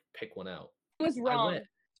link, so like pick one out. It was I wrong. went.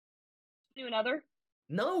 Do another?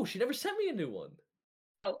 No, she never sent me a new one.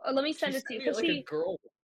 Oh, let me send She it to you sent me because like a girl,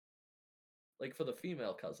 like for the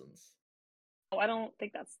female cousins. Oh, I don't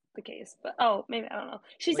think that's the case, but oh, maybe I don't know.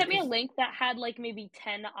 She sent me a Like, link that had like maybe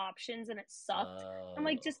 10 options and it sucked. I'm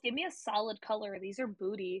like, just give me a solid color. These are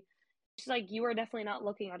booty. She's like, you are definitely not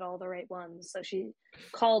looking at all the right ones. So she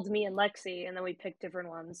called me and Lexi, and then we picked different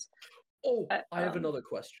ones. Oh, But, I have another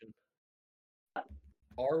question.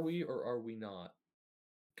 Are we or are we not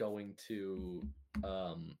going to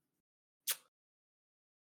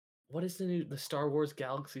what is the Star Wars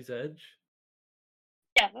Galaxy's Edge?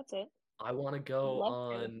 Yeah, that's it. I want to go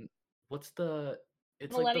love to. on it's like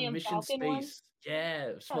the Millennium Mission Falcon one? Space.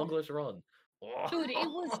 Yeah, Smuggler's Run. Dude, it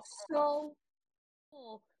was so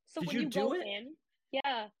cool. So Did when you you do go it? in,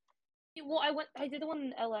 yeah. Well, I did the one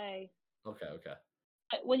in LA. Okay.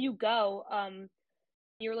 When you go,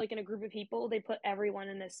 you're like in a group of people, they put everyone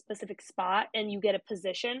in a specific spot and you get a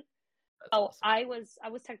position. That's Oh, awesome. I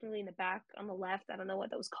was technically in the back on the left. I don't know what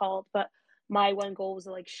that was called, but my one goal was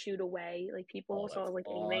to like shoot away like people, so I was like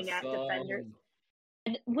aiming at defenders. awesome.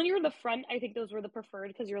 And when you're in the front, I think those were the preferred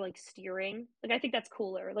because you're like steering. Like I think that's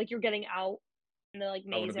cooler. Like you're getting out in the like I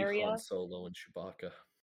want maze to be area. Han Solo and Chewbacca.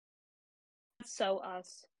 That's so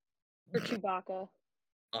us. Or Chewbacca.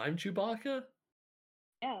 I'm Chewbacca?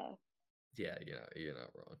 Yeah. Yeah, you're not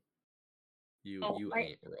wrong. You Oh, you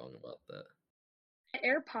ain't wrong about that. My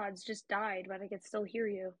AirPods just died, but I can still hear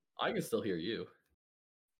you. I can still hear you.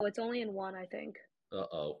 Oh, it's only in one, I think.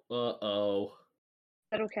 Uh-oh. Is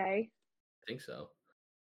that okay? I think so.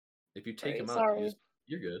 If you take Right, them out, sorry.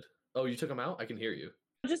 you're good. Oh, you took them out? I can hear you.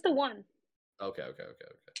 Just the one. Okay.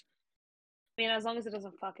 I mean, as long as it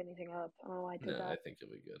doesn't fuck anything up. I don't know why I did No, I that. think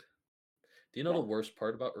you'll be good. Do you know the worst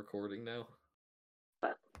part about recording now?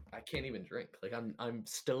 What? I can't even drink. Like I'm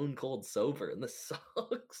stone cold sober, and this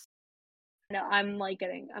sucks. No, I'm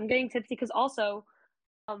getting tipsy because also,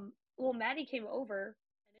 well, Maddie came over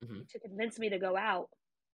to convince me to go out.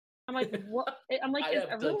 I'm like, what? I'm like, I is have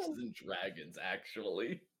everyone? Dungeons and Dragons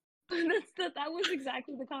actually. That was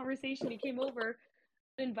exactly the conversation. He came over,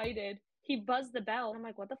 invited. He buzzed the bell. I'm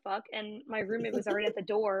like, what the fuck? And my roommate was already at the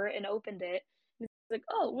door and opened it. He's like,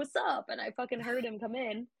 oh, what's up? And I fucking heard him come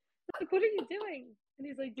in. I'm like, what are you doing? And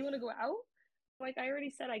he's like, do you want to go out? I'm like, I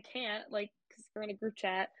already said I can't, like, because we're in a group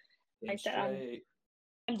chat. I said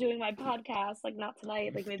I'm doing my podcast, like not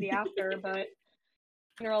tonight, like maybe after, but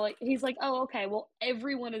they're all like, he's like, oh, okay, well,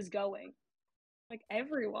 everyone is going. Like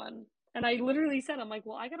everyone. And I literally said, I'm like,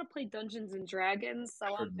 well, I gotta play Dungeons and Dragons, so I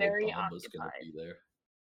I'm heard very Mobamba's gonna occupied. be there.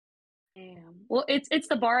 Damn. Well, it's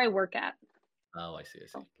the bar I work at. Oh, I see.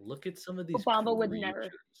 Look at some of these Obama would creatures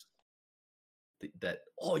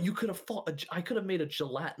never. You could have fought. I could have made a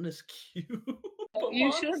gelatinous cube.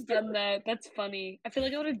 You should have monster. done that. That's funny. I feel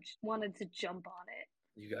like I would have wanted to jump on it.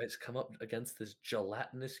 You guys come up against this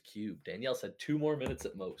gelatinous cube. Danielle said 2 more minutes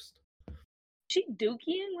at most. Is she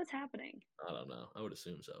Dookian? What's happening? I don't know. I would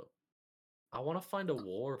assume so. I want to find a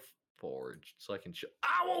war forge so I can show.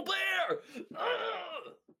 Owl bear!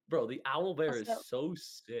 Ah! Bro, the owl bear is Also- so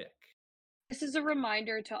sick. This is a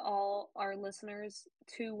reminder to all our listeners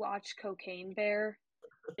to watch Cocaine Bear.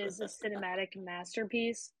 It is a cinematic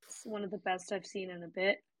masterpiece. It's one of the best I've seen in a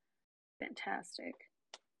bit. Fantastic.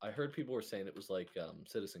 I heard people were saying it was like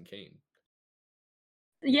Citizen Kane.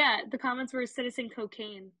 Yeah, the comments were Citizen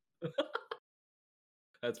Cocaine.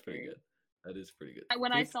 That's pretty good. That is pretty good.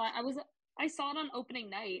 When I Fif- saw it, I saw it on opening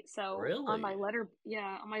night. So on my Really?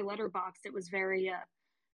 on my letterbox, it was very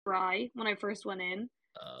dry when I first went in.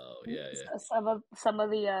 Oh yeah, yeah. Some of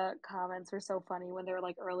the comments were so funny when they were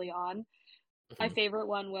like early on. My Mhm. favorite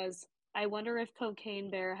one was, "I wonder if Cocaine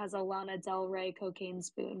Bear has a Lana Del Rey cocaine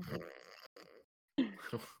spoon."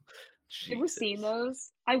 You ever seen Jesus.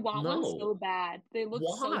 those? I want one No. so bad. They look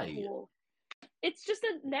Why? so cool. It's just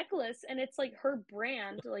a necklace, and it's like her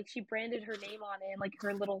brand. Like she branded her name on it, and like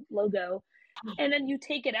her little logo. And then you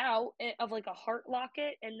take it out of like a heart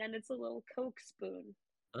locket, and then it's a little Coke spoon.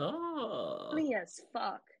 Oh. Funny as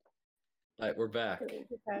fuck. All right, we're back. Okay.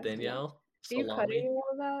 Danielle, Are you salami. cutting all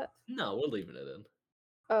of that? No, we're leaving it in.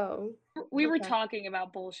 Oh, We were Okay. talking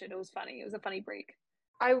about bullshit. It was funny. It was a funny break.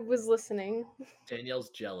 I was listening. Danielle's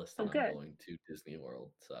jealous that Oh, I'm good. going to Disney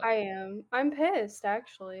World. So I am. I'm pissed,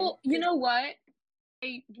 actually. Well, you know what?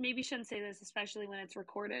 I maybe shouldn't say this, especially when it's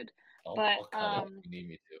recorded. I'll but, cut it if you need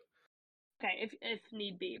me to. Okay, if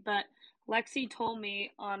need be. But Lexi told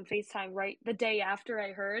me on FaceTime right the day after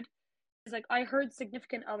I heard. She's like, I heard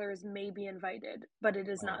significant others may be invited, but it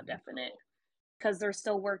is not no. definite because they're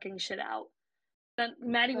still working shit out. Then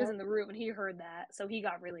Maddie was Okay. in the room and he heard that, so he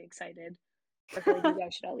got really excited. I feel like you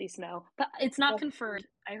guys should at least know. But it's not That's confirmed.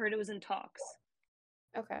 I heard it was in talks.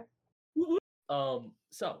 Okay.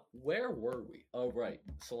 So where were we? Oh, right,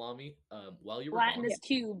 salami. While you were Gelatinous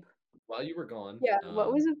cube. gone. Yeah,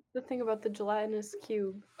 what was the thing about the gelatinous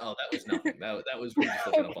cube? Oh, that was nothing. that was we just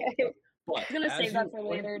looking up. On the Okay. But I'm gonna as save that for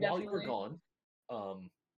later, while you were definitely. gone,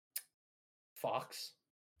 Fox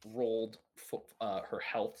rolled her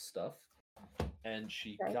health stuff, and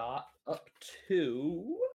she Okay. got up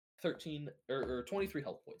to 13 or 23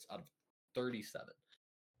 health points out of 37.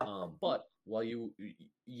 But while you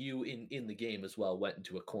in the game as well went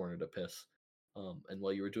into a corner to piss, and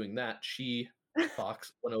while you were doing that,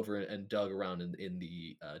 Fox went over and dug around in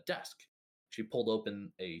the desk. She pulled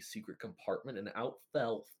open a secret compartment, and out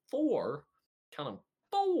fell 4. Count them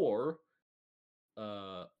 4.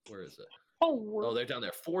 Where is it? Oh, they're down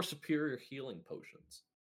there. 4 superior healing potions,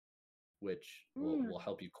 which will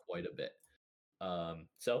help you quite a bit.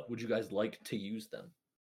 So would you guys like to use them?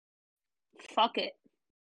 Fuck it.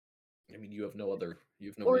 I mean, you have no Or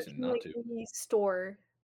reason can not to. we store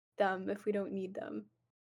them if we don't need them?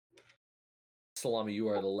 Salami, you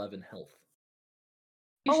are at 11 health.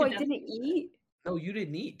 You Oh, should I didn't definitely- eat? No, you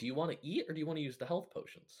didn't eat. Do you want to eat or do you want to use the health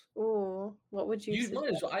potions? Ooh, what would you You might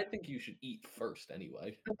as suggest? well, I think you should eat first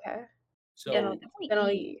anyway. Okay. So Then I'll, Definitely then I'll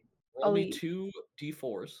eat. eat. roll I'll me eat. 2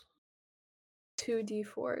 d4s. 2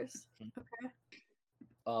 d4s. Mhm. Okay.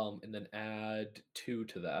 And then add 2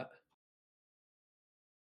 to that.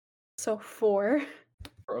 So 4.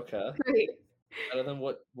 Okay. Great. Better than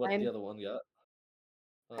what Fine. the other one got.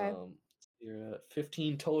 Okay. You're at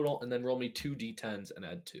 15 total, and then roll me 2 d10s and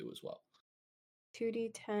add 2 as well. 2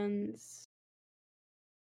 d10s.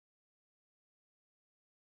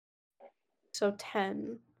 So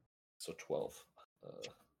 10. So 12.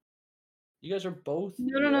 You guys are both.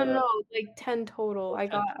 No. Like 10 total. I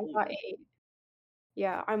 10 got total. 8.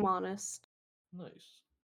 Yeah, I'm honest. Nice.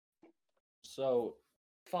 So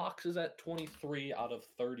Fox is at 23 out of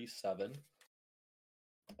 37.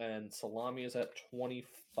 And Salami is at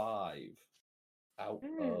 25 out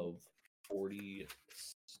of 42.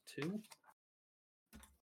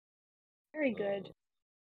 Very good.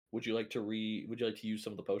 Would you like to use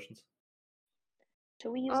some of the potions?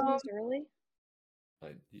 Should we use these early?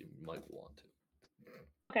 You might want to.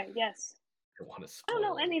 Okay, yes. I want to. I don't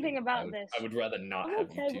know anything about I this. would rather not I'm have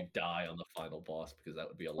okay you two with- die on the final boss because that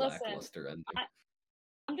would be a Listen, lackluster ending.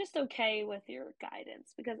 I'm just okay with your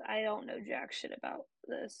guidance because I don't know jack shit about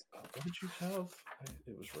this. What did you have?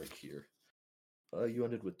 It was right here. You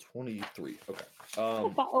ended with 23. Okay.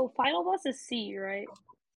 Final boss is C, right?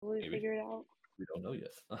 Will we Maybe. figure it out? We don't know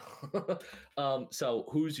yet. So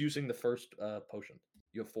who's using the first potion?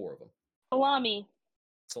 You have 4 of them. Salami.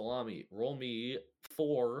 Salami, roll me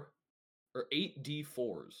 8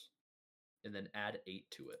 d4s, and then add 8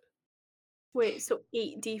 to it. Wait, so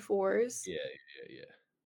 8 d4s? Yeah.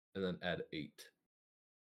 And then add 8.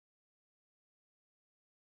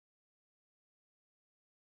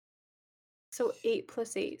 So 8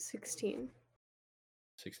 plus 8, 16.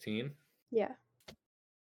 16? Yeah.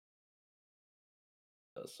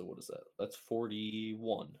 So what is that? That's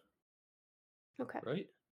 41, Okay. right?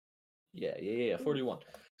 Yeah, 41.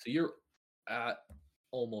 So you're at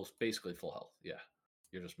almost basically full health. Yeah.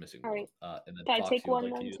 You're just missing All one. right. And then Can I Fox, take you would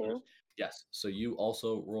one like to then use too? yours? Yes. So you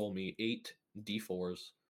also roll me 8 d4s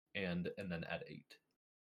and then add 8.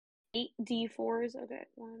 8 d4s. Okay,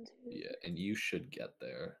 1, 2. Yeah, and you should get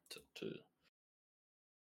there to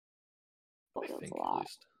Oh, I that's think a at lot.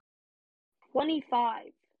 least 25.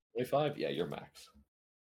 25. Yeah, you're max.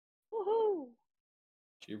 Woohoo!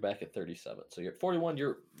 So you're back at 37. So you're at 41.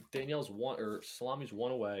 You're Danielle's 1 or Salami's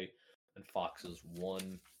 1 away, and Fox is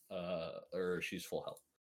 1 or she's full health.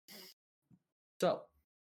 So,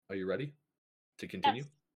 are you ready to continue?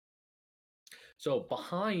 Yes. So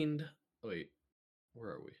behind wait, where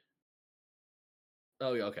are we?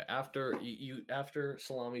 Oh yeah, okay. After after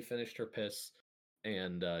Salami finished her piss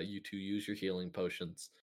and you two use your healing potions,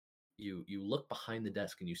 you look behind the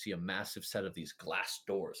desk and you see a massive set of these glass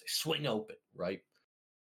doors. They swing open, right?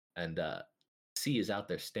 And C is out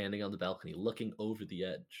there standing on the balcony looking over the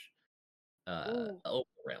edge. Over the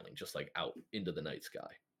railing, just like out into the night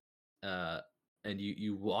sky. And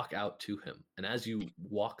you walk out to him, and as you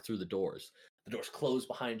walk through the doors close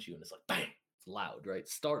behind you, and it's like bang, it's loud, right? It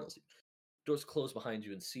startles you. Doors close behind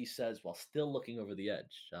you, and C says, while still looking over the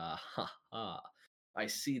edge, I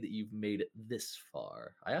see that you've made it this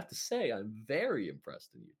far. I have to say, I'm very impressed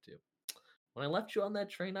in you two. When I left you on that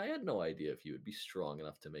train, I had no idea if you would be strong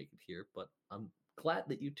enough to make it here, but I'm glad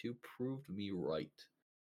that you two proved me right.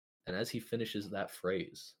 And as he finishes that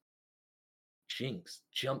phrase, Jinx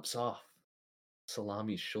jumps off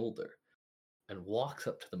Salami's shoulder and walks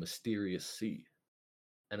up to the mysterious C.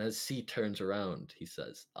 And as C turns around, he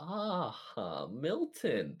says,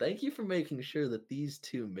 Milton, thank you for making sure that these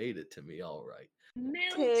two made it to me all right.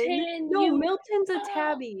 Milton! No, you- Milton's a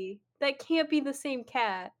tabby. That can't be the same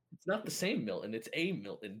cat. It's not the same Milton, it's a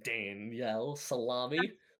Milton. Danielle, Salami.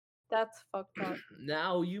 That's fucked up.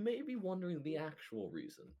 Now, you may be wondering the actual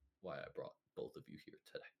reason why I brought both of you here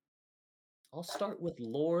today. I'll start with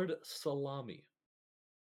Lord Salami.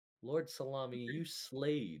 Lord Salami, you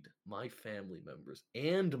slayed my family members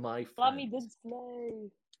and my friends. Salami did slay.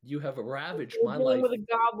 You have ravaged We're my dealing life. with a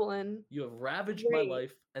goblin. You have ravaged my Great.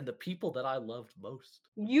 life and the people that I loved most.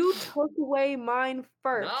 You took away mine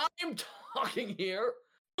first. Now I'm talking here.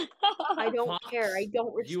 I don't Fox, care. I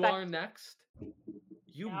don't respect. You are next.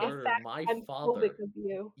 You Yeah. murdered fact, my I'm father. phobic of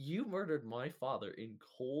you. You murdered my father in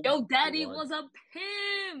cold Yo, daddy blood. was a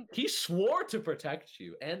pimp! He swore to protect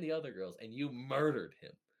you and the other girls, and you murdered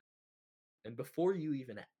him. And before you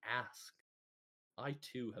even ask, I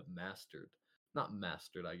too have not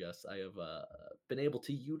mastered, I guess. I have been able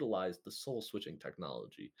to utilize the soul switching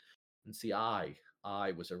technology. And see, I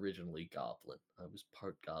was originally goblin. I was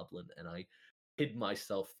part goblin, and I hid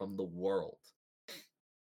myself from the world.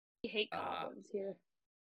 I hate goblins here.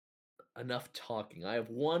 Enough talking. I have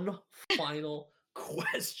one final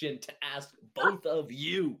question to ask both of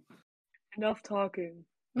you. Enough talking.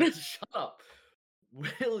 Shut up.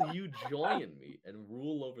 Will you join me and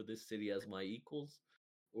rule over this city as my equals?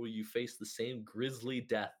 Or will you face the same grisly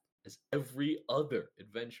death as every other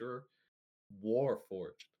adventurer,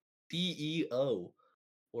 warforged, CEO,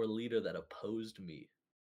 or leader that opposed me?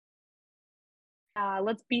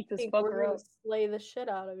 Let's beat I this think we're fucker gonna up. slay the shit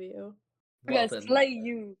out of you. We're gonna slay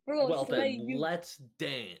you. We're gonna well slay then, you. let's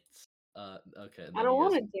dance. Okay. and I then don't you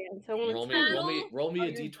want guys- to dance. I want to Roll me Battle? a Oh,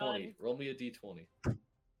 you're d20. done. Roll me a d20.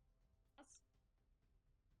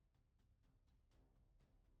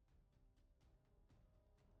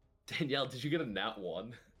 Danielle, did you get a nat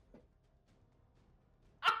 1?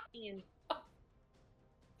 Ian.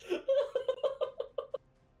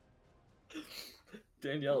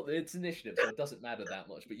 Danielle, it's initiative, so it doesn't matter that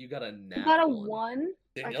much, but you got a nat You got a 1. 1?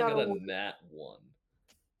 Danielle got got a a 1. nat 1.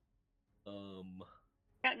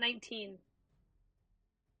 Got 19.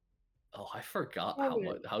 Oh, I forgot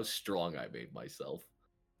Okay. how strong I made myself.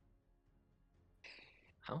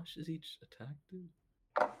 How much does each attack do?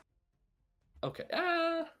 Okay.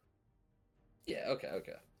 Yeah.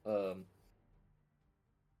 Okay. Hold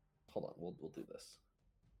on. We'll do this.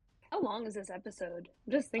 How long is this episode?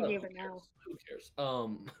 I'm just thinking of Who it now. cares?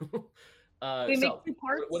 We make So 2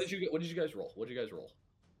 parts. what did you guys roll? What did you guys roll?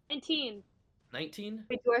 19. 19?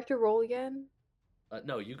 Wait, do I have to roll again?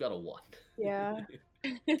 No, you got a 1. Yeah. So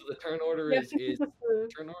the turn order Yeah.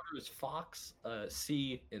 is Fox,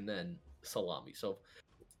 C, and then Salami. So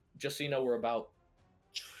just so you know, we're about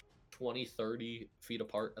 20, 30 feet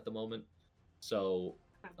apart at the moment. So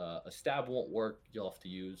a stab won't work. You'll have to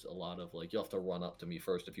use a lot of you'll have to run up to me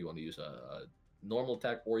first if you want to use a normal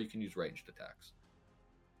attack, or you can use ranged attacks.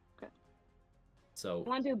 Okay. So I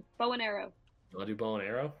want to do bow and arrow. you want to do bow and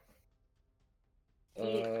arrow?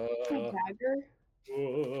 Dagger?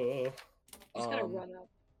 Just gotta run up.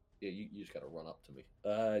 Yeah, you just gotta run up to me.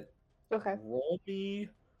 Okay. Roll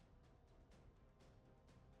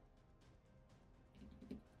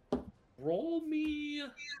me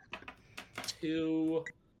two.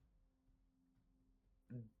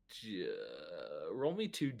 Roll me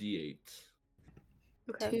 2d8.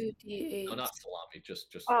 Okay. 2d8. No, not salami.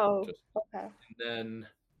 Just. Oh, Just, okay. and then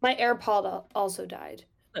My AirPod also died.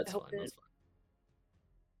 that's I fine. hope That's it- fine.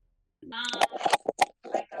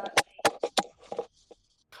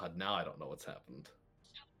 God, now I don't know what's happened.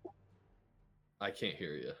 I can't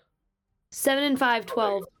hear you. 7 and 5,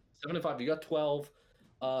 12. 7 and 5. You got 12.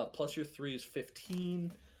 Plus your 3 is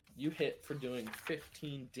 15. You hit for doing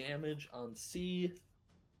 15 damage on C.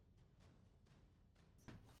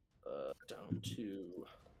 Down to.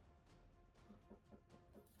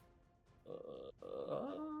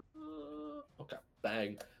 Okay,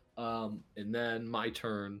 bang. And then my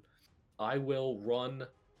turn. I will run.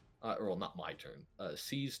 Well, not my turn.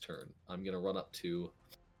 C's turn. I'm gonna run up to.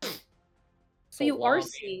 So you are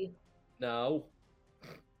Salami. C. No.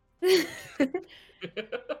 My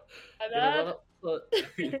I'm gonna run up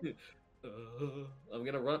to- I'm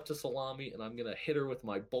gonna run up to Salami and I'm gonna hit her with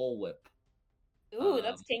my bullwhip. Ooh,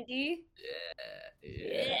 that's kinky.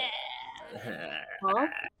 Yeah. Huh?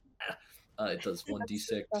 It does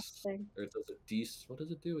 1d6. Disgusting. Or it does a d. What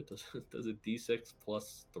does it do? It does a d6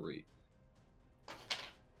 plus 3.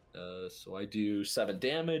 So I do 7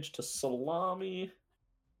 damage to Salami.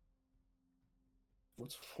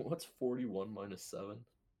 What's 41 minus 7?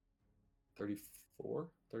 34?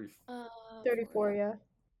 34. 34, yeah.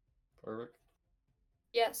 Perfect.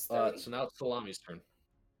 Yes. So now it's Salami's turn.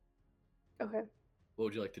 Okay. What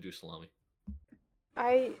would you like to do, Salami?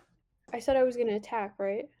 I said I was gonna attack,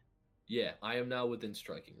 right? Yeah, I am now within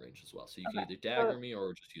striking range as well. So you can Okay. either dagger me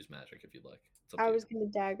or just use magic if you'd like. It's up to I you. was gonna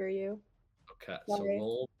dagger you. Okay, so Sorry.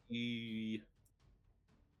 roll me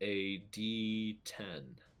a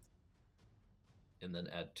d10 and then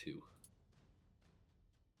add 2.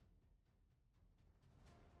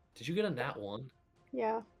 Did you get a nat 1?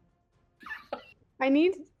 Yeah. I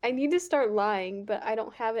need to start lying, but I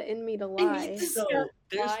don't have it in me to lie. So Start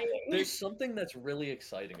there's lying. there's something that's really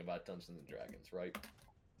exciting about Dungeons and Dragons, right?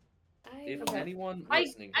 If Okay. anyone I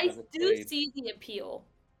listening has ever do played, see the appeal.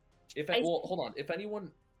 well, hold on. If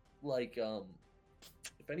anyone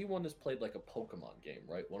if anyone has played like a Pokemon game,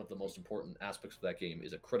 right? One of the most important aspects of that game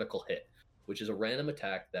is a critical hit, which is a random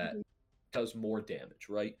attack that does more damage,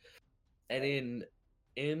 right? And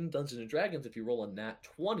in Dungeons and Dragons, if you roll a nat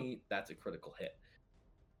 20, that's a critical hit.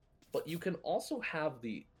 But you can also have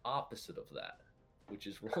the opposite of that, which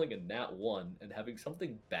is rolling a nat 1 and having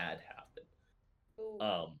something bad happen.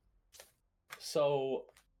 Ooh. So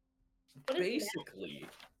What is basically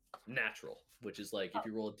natural, which is like if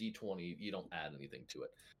you roll a d20, you don't add anything to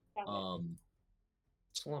it.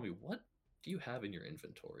 Salami, what do you have in your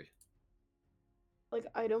inventory? Like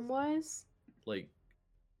item wise? Like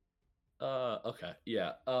okay,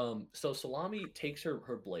 yeah. So Salami takes her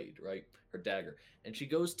blade, right? Her dagger, and she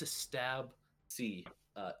goes to stab C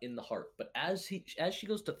in the heart. But as she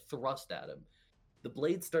goes to thrust at him, the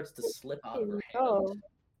blade starts to slip out of her hand. Oh.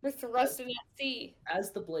 We're thrusting at C. As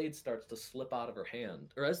the blade starts to slip out of her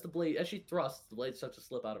hand, or as she thrusts, the blade starts to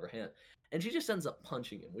slip out of her hand, and she just ends up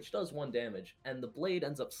punching him, which does 1 damage, and the blade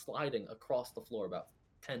ends up sliding across the floor about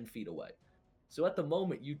 10 feet away. So at the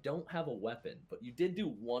moment, you don't have a weapon, but you did do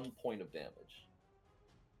 1 point of damage.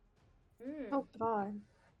 Oh god.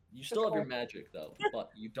 You still have your magic though, but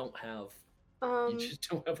you don't have. You just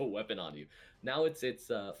don't have a weapon on you. Now it's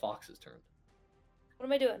Fox's turn. What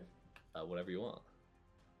am I doing? Whatever you want.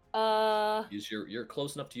 You're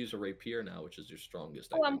close enough to use a rapier now, which is your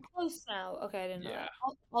strongest. Oh, I I'm think. close now. Okay, I didn't know Yeah. that.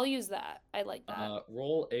 I'll use that. I like that.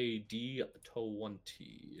 Roll a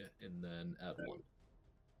d20 and then add 1.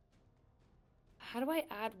 How do I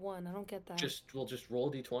add 1? I don't get that. Just roll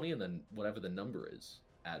a d20 and then whatever the number is,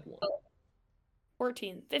 add 1.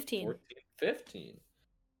 14, 15. 14, 15.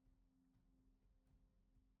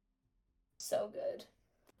 So good.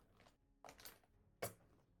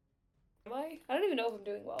 I? I don't even know if I'm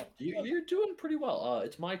doing well. You're doing pretty well.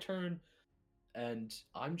 It's my turn, and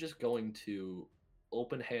I'm just going to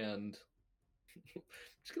open hand. I'm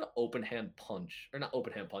just gonna open hand punch, or not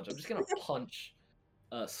open hand punch. I'm just gonna punch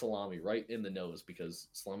Salami right in the nose because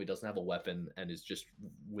Salami doesn't have a weapon and is just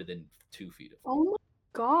within 2 feet of me. Oh my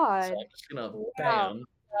god. So I'm just gonna Wow. bam.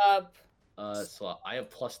 Up. So I have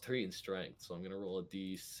 +3 in strength, so I'm gonna roll a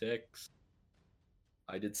d6.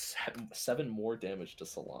 I did 7 more damage to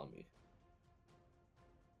Salami.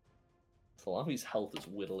 Salami's health is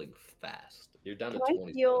whittling fast. You're down Do to I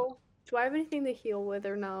 20. heal? Do I have anything to heal with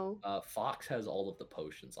or no? Fox has all of the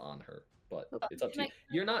potions on her, but Okay. it's up to Can you.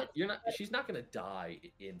 I- You're not. She's not gonna die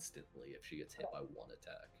instantly if she gets hit by 1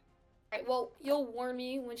 attack. Alright, well, you'll warn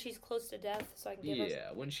me when she's close to death so I can give her.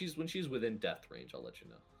 Yeah, when she's within death range, I'll let you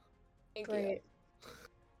know. Thank you. Great.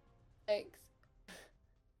 Thanks.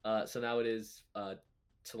 So now it is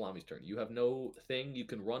Salami's turn. You have no thing. You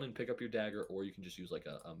can run and pick up your dagger, or you can just use like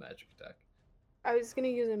a magic attack. I was gonna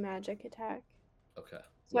use a magic attack. Okay.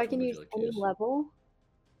 So I Which can one would use you like to any use? level?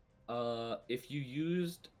 If you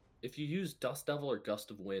use Dust Devil or Gust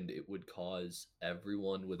of Wind, it would cause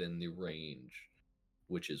everyone within the range,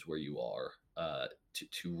 which is where you are,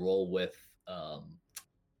 to roll with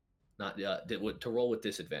to roll with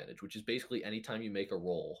disadvantage, which is basically anytime you make a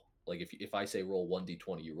roll. Like if I say roll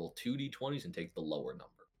 1d20, you roll 2 d20s and take the lower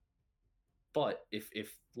number. But if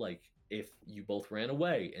you both ran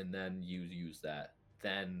away and then you use that,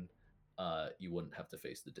 then you wouldn't have to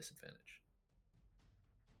face the disadvantage.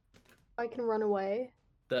 I can run away.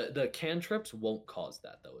 The cantrips won't cause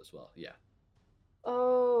that though as well. Yeah,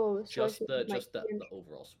 Oh, so I just can the use my just the cantrip.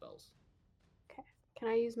 overall spells. Can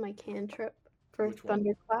I use my cantrip for Which one?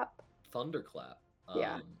 thunderclap? Thunderclap.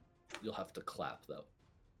 Yeah. You'll have to clap though.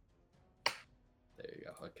 There you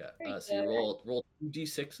go. Okay. Very So you good. roll 2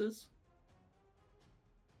 d6s,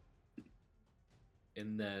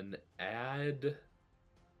 and then add.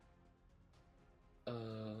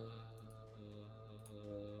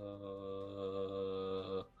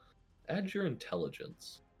 Add your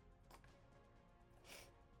intelligence.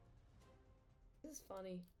 This is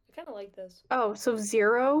funny. I kind of like this. Oh, so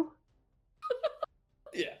 0?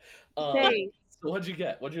 Yeah. Dang. So what'd you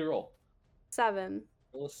get? What'd you roll? 7.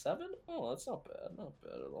 Roll a 7? Oh, that's not bad. Not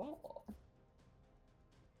bad at all.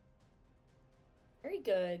 Very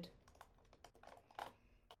good.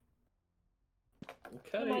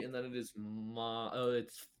 Okay, and then it is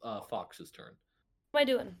it's Fox's turn. What am I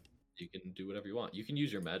doing? You can do whatever you want. You can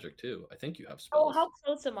use your magic too. I think you have Oh, spells. how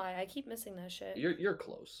close am I? I keep missing that shit. You're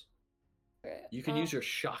close. Okay, You can use your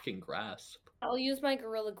shocking grasp. I'll use my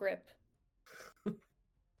gorilla grip. What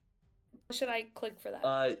should I click for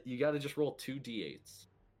that? You got to just roll 2 d8s,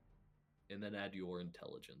 and then add your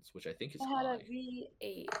intelligence, which I think is I had high. a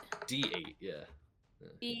V8. D8, yeah. I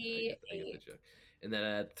get D8. the joke. And then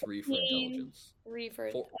add 3 for 15. intelligence. 3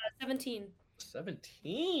 for 17.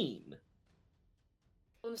 17.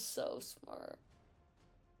 I'm so smart.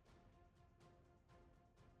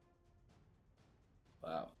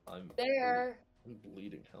 Wow, I'm There. I'm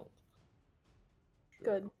bleeding health.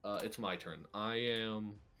 Good. It's my turn. I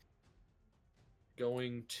am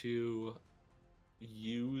going to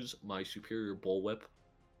use my superior bullwhip.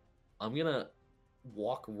 I'm gonna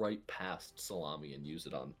walk right past Salami and use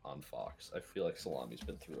it on Fox. I feel like Salami's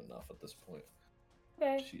been through enough at this point.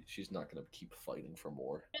 Okay. She's not gonna keep fighting for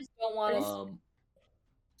more. I just don't want to.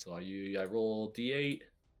 So I roll d8.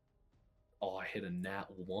 Oh, I hit a nat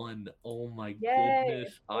 1. Oh my Yay,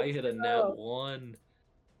 goodness. I hit a let's nat go. 1.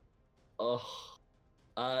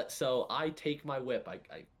 Ugh. So I take my whip.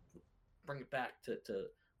 I bring it back to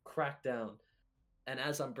crack down. And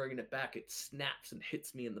as I'm bringing it back, it snaps and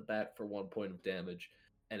hits me in the back for 1 point of damage.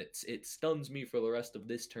 And it stuns me for the rest of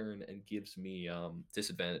this turn and gives me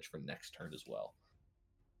disadvantage for next turn as well.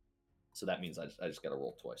 So that means I just gotta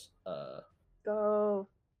roll twice. Go.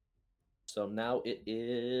 So now it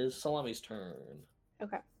is Salami's turn.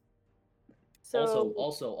 Okay. So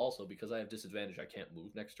Also, because I have disadvantage, I can't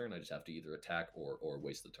move next turn. I just have to either attack or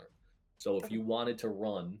waste the turn. So if you wanted to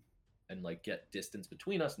run and like get distance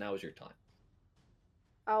between us, now is your time.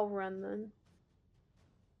 I'll run then.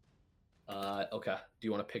 Okay. Do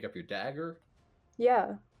you want to pick up your dagger?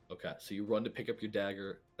 Yeah. Okay. So you run to pick up your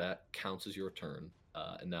dagger. That counts as your turn.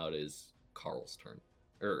 And now it is Carl's turn,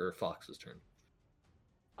 or Fox's turn.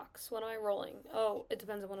 Fox, what am I rolling? Oh, it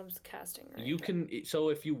depends on what I'm casting, right? You can. So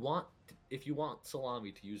if you want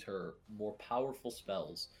Salami to use her more powerful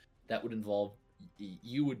spells, that would involve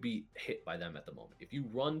you would be hit by them at the moment. If you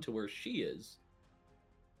run to where she is,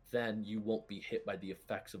 then you won't be hit by the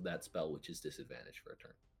effects of that spell, which is disadvantage for a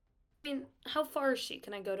turn. I mean, how far is she?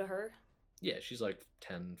 Can I go to her? Yeah, she's like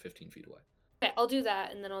 10, 15 feet away. Okay, I'll do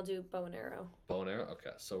that, and then I'll do bow and arrow. Bow and arrow?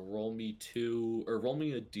 Okay, so roll me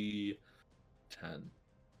a d10.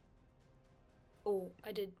 Oh,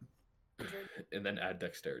 I did And then add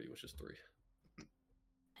dexterity, which is 3.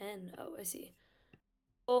 10. Oh, I see.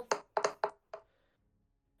 Oh.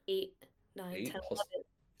 8, 9, 8 10, plus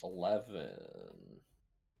 11. 11.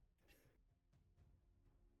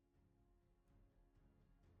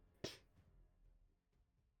 Did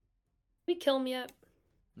we kill him yet?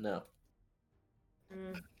 No.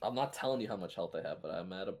 Mm. I'm not telling you how much health I have, but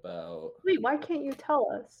I'm at about... Wait, why can't you tell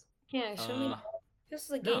us? Yeah, should we? This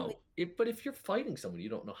is a game. No, but if you're fighting someone, you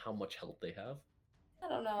don't know how much health they have. I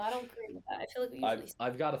don't know. I don't agree with that. I feel like we usually.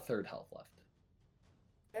 I've got a third health left.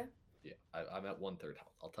 Okay. Yeah, I'm at 1/3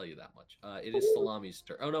 health. I'll tell you that much. It is Salami's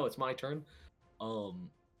turn. Oh no, it's my turn.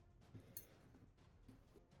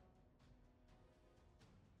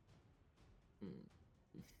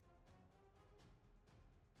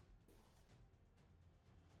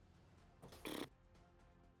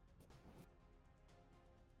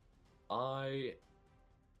 I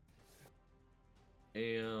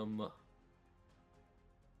am.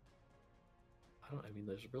 I mean,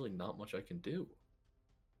 there's really not much I can do.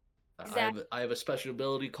 Exactly. I have a special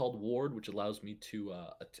ability called Ward, which allows me to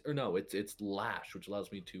or no, it's Lash, which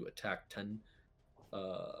allows me to attack 10.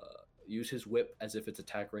 Use his whip as if its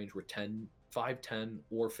attack range were 10, 5, 10,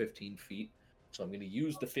 or 15 feet. So I'm going to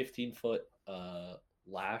use the 15-foot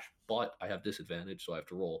Lash, but I have disadvantage, so I have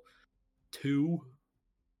to roll 2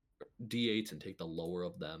 d8s and take the lower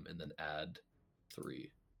of them, and then add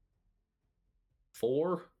 3,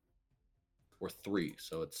 4, or 3.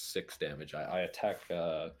 So it's 6 damage. I attack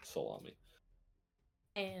Salami.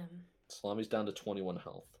 Damn. Salami's down to 21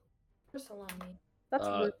 health. For Salami. That's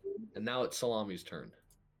rude. And now it's Salami's turn.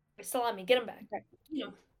 Salami, get him back. Okay. Get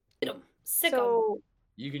him. Get him. Sick him. So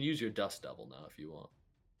You can use your Dust Devil now if you want.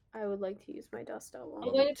 I would like to use my Dust Devil. I'm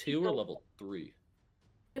Level going to 2 or level 3?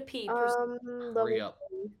 A P. Level Hurry up.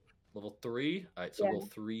 3. Level 3? Alright, so Yeah. roll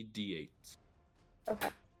 3 d8s. Okay.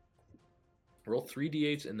 Roll 3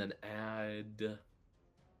 d8s and then add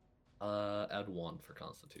 1 for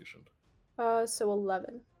Constitution. So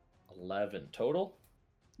 11. 11 total?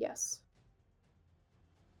 Yes.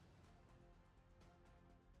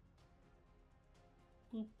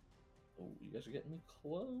 Oh, you guys are getting me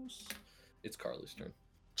close. It's Carly's turn.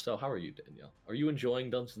 So how are you, Danielle? Are you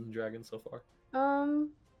enjoying Dungeons and Dragons so far?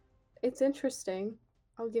 It's interesting.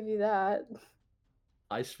 I'll give you that.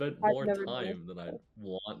 I spent I've more never done time it than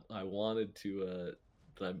before. I wanted to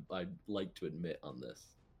I'd like to admit on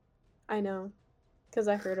this. I know, because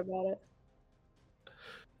I heard about it.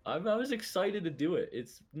 I was excited to do it.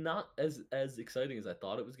 It's not as exciting as I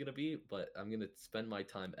thought it was gonna be, but I'm gonna spend my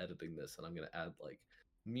time editing this, and I'm gonna add like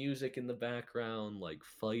music in the background, like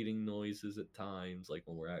fighting noises at times, like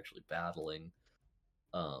when we're actually battling.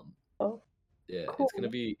 Oh, Yeah, cool. it's gonna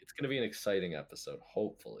be an exciting episode.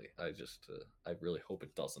 Hopefully, I really hope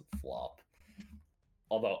it doesn't flop.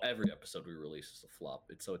 Although every episode we release is a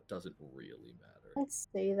flop, so it doesn't really matter. Let's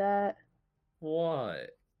say that.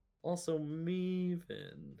 What? Also,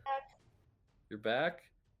 Meven. You're back?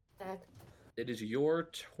 Back. It is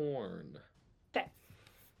your turn. Okay.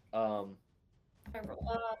 So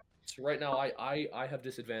right now I have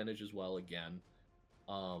disadvantage as well again.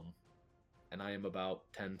 And I am about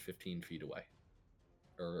 10, 15 feet away.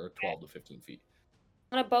 Or 12 to 15 feet.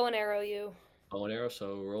 I'm gonna bow and arrow you. Bow and arrow,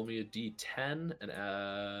 so roll me a d10 and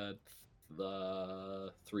add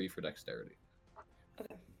the 3 for dexterity.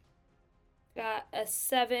 Okay. Got a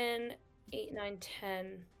 7, 8, 9,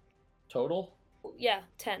 10. Total? Yeah,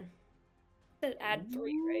 10. Said add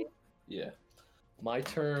 3, right? Yeah. My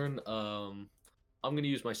turn, I'm gonna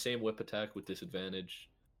use my same whip attack with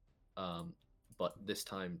disadvantage. But this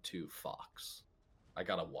time to Fox. I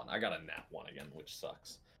got a 1. I got a nat 1 again, which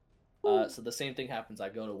sucks. So the same thing happens. I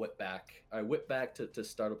go to whip back. I whip back to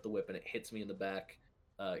start up the whip, and it hits me in the back,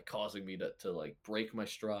 causing me to like break my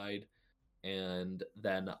stride, and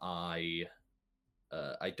then I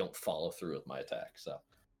don't follow through with my attack. So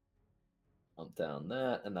I'm down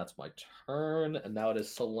that, and that's my turn. And now it is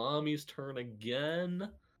Salami's turn again.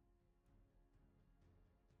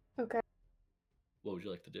 Okay. What would you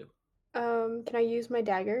like to do? Can I use my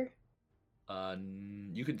dagger?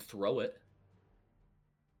 You can throw it.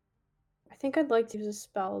 I think I'd like to use a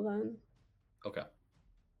spell then. Okay.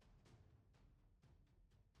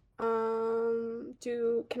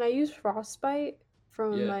 Can I use frostbite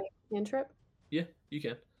from Yeah. my cantrip? Yeah, you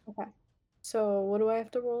can. Okay. So what do I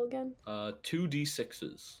have to roll again? 2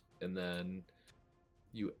 d6s, and then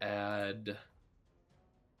you add.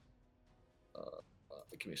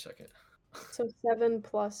 Give me a second. So 7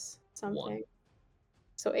 plus something.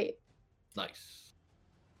 So 8. Nice.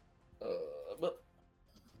 But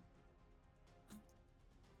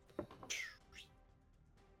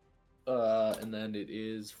and then it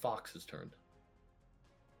is Fox's turn.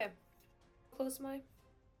 How close am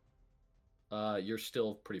I? You're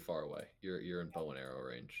still pretty far away. You're in bow and arrow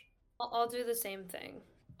range. I'll do the same thing.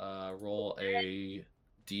 Roll a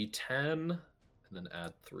d10 and then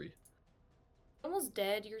add 3. Almost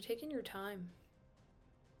dead. You're taking your time.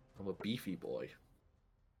 I'm a beefy boy.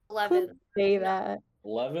 11. Say that.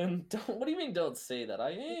 11? What do you mean don't say that?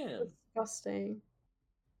 I am. Disgusting.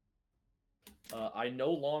 I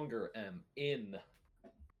no longer am in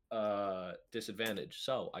disadvantage,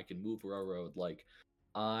 so I can move where I would like.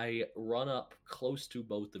 I run up close to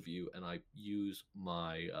both of you, and I use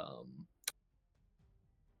my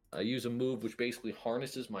I use a move which basically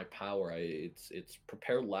harnesses my power. It's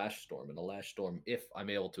prepare Lash Storm, and a Lash Storm, if I'm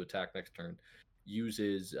able to attack next turn,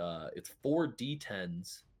 uses it's 4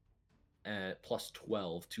 d10s at plus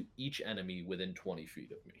 12 to each enemy within 20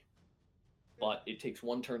 feet of me. But it takes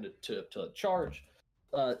 1 turn to charge.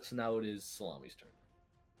 So now it is Salami's turn.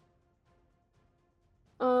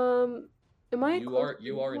 Am I?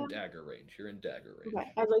 You are in dagger range. You're in dagger range.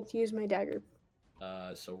 Okay, I'd like to use my dagger.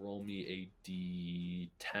 So roll me a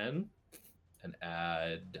d10 and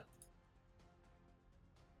add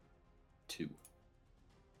 2.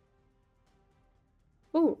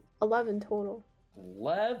 Ooh, 11 total.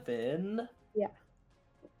 11. Yeah.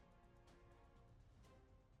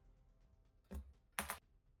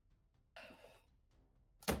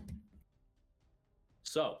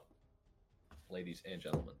 So, ladies and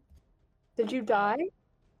gentlemen, Did you die?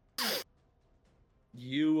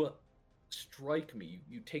 you strike me.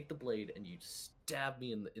 You take the blade and you stab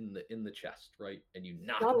me in the chest, right? And you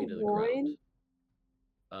knock Not me a to the groin?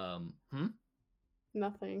 ground.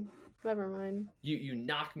 Nothing. Never mind. You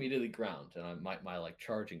knock me to the ground, and my like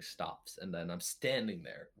charging stops, and then I'm standing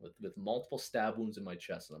there with multiple stab wounds in my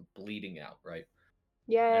chest, and I'm bleeding out, right?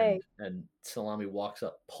 Yay. And Salami walks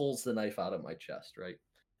up, pulls the knife out of my chest, right?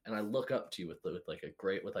 And I look up to you with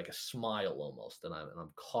like a smile almost, and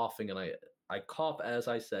I'm coughing, and I cough as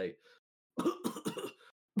I say,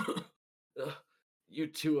 "You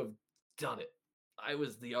two have done it. I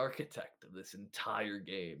was the architect of this entire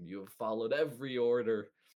game. You have followed every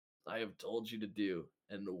order I have told you to do.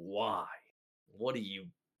 And why? What do you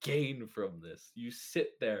gain from this? You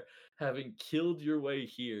sit there having killed your way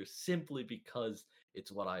here simply because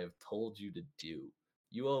it's what I have told you to do.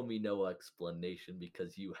 You owe me no explanation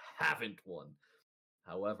because you haven't won.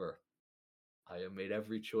 However, I have made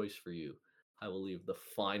every choice for you. I will leave the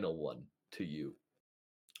final one to you.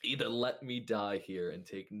 Either let me die here and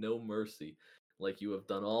take no mercy like you have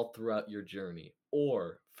done all throughout your journey,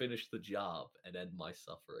 or finish the job and end my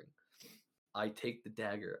suffering." I take the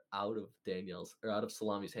dagger out of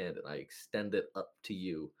Salami's hand, and I extend it up to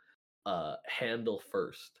you, handle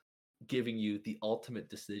first, giving you the ultimate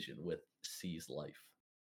decision with C's life.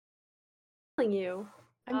 Killing you.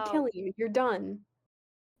 I'm Oh. killing you. You're done.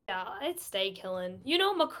 Yeah, I'd stay killing. You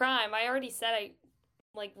know I'm a crime. I already said I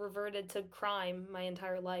reverted to crime my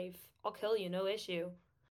entire life. I'll kill you, no issue.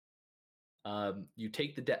 You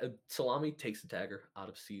take Salami takes the dagger out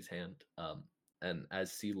of C's hand, and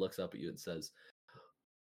as C looks up at you and says,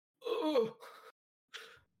 "Oh,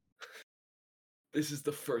 this is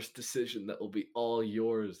the first decision that will be all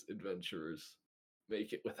yours, adventurers.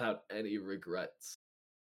 Make it without any regrets.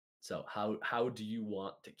 So, how do you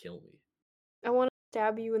want to kill me?" I want to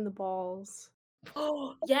stab you in the balls.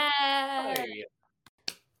 Oh, yeah. Hey.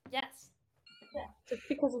 Yes. Just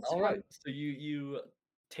because it's All fun. right. So you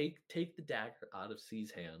take the dagger out of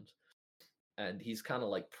C's hand, and he's kind of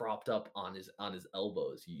like propped up on his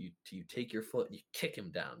elbows. You take your foot and you kick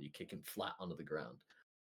him down. You kick him flat onto the ground,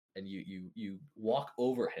 and you walk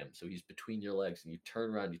over him, so he's between your legs, and you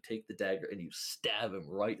turn around. You take the dagger and you stab him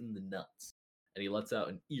right in the nuts, and he lets out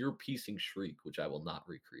an ear-piercing shriek, which I will not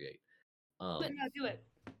recreate. But no, do it.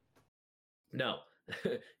 No,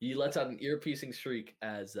 he lets out an ear-piercing shriek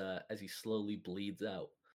as he slowly bleeds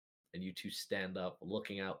out, and you two stand up,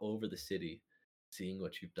 looking out over the city, seeing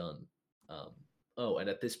what you've done. Oh, and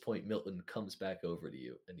at this point, Milton comes back over to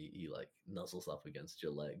you, and he like nuzzles up against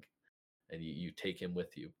your leg, and you take him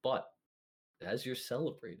with you. But as you're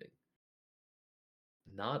celebrating,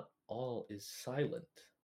 not all is silent.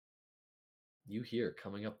 You hear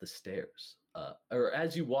coming up the stairs, or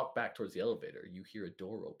as you walk back towards the elevator, you hear a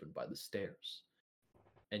door open by the stairs,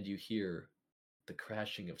 and you hear the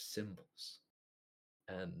crashing of cymbals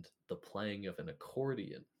and the playing of an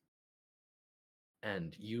accordion.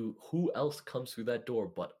 And who else comes through that door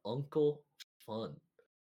but Uncle Fun?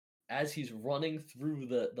 as he's running through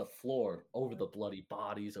the floor, over the bloody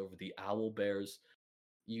bodies, over the owl bears,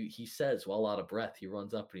 he says, while out of breath, he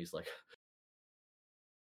runs up and he's like,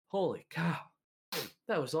 "Holy cow,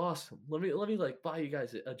 that was awesome! Let me like buy you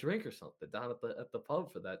guys a drink or something down at the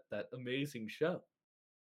pub for that amazing show."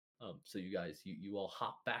 So you guys, you all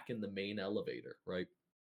hop back in the main elevator, right?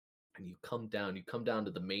 And you come down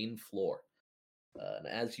to the main floor. And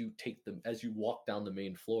as you walk down the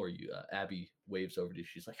main floor, Abby waves over to you.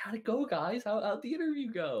 She's like, "How'd it go, guys? How'd the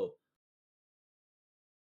interview go?"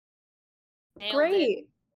 Nailed Great.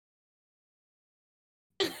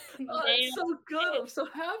 it. Oh, it's so good. I'm so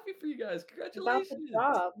happy for you guys. About Congratulations. the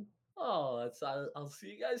job. Oh, I'll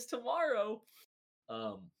see you guys tomorrow.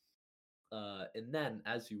 And then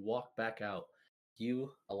as you walk back out,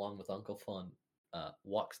 you, along with Uncle Fun,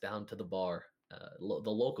 walks down to the bar,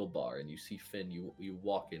 the local bar, and you see Finn. You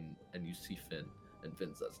walk in and you see Finn, and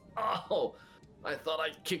Finn says, "Oh, I thought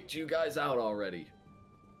I kicked you guys out already."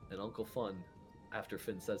 And Uncle Fun, after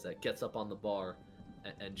Finn says that, gets up on the bar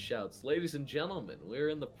and shouts, "Ladies and gentlemen, we're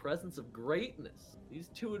in the presence of greatness. These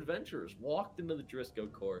two adventurers walked into the Driscoll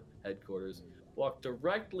Corps headquarters, walked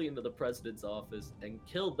directly into the president's office, and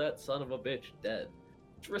killed that son of a bitch dead.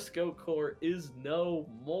 Driscoll Corps is no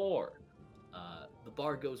more." The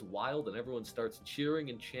bar goes wild and everyone starts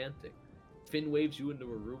cheering and chanting. Finn waves you into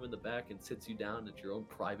a room in the back and sits you down at your own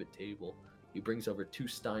private table. He brings over 2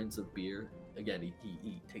 steins of beer. Again,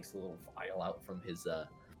 he takes a little vial out from his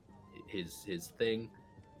thing,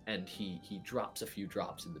 and he drops a few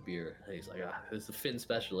drops in the beer. And he's like, "This is a Finn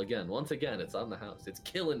special again. Once again, it's on the house. It's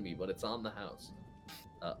killing me, but it's on the house."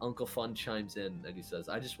 Uncle Fun chimes in and he says,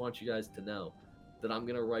 "I just want you guys to know that I'm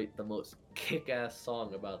gonna write the most kick-ass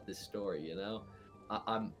song about this story. You know,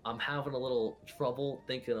 I'm having a little trouble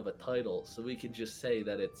thinking of a title, so we can just say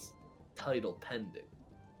that it's title pending."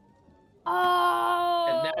 Oh,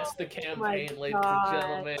 And that's the campaign, ladies God. and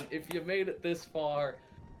gentlemen. If you made it this far,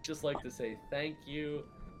 just like to say thank you.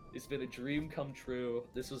 It's been a dream come true.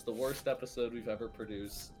 This was the worst episode we've ever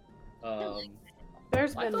produced.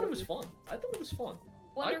 There's I been. thought it was fun.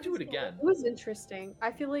 I'd do it again. It was interesting.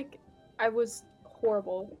 I feel like I was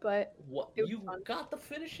horrible, but What it was you fun. got the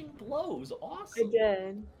finishing blows. I Awesome.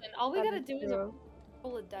 did. And all we That gotta is do is a true.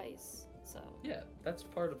 roll of dice. So Yeah, that's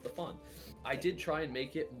part of the fun. I did try and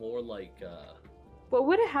make it more like What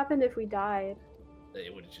would have happened if we died?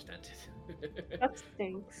 it would have just ended. That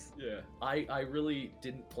stinks. Yeah, I really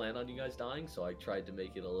didn't plan on you guys dying, so I tried to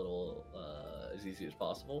make it a little as easy as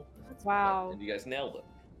possible. Wow. And you guys nailed it.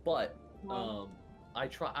 But Wow.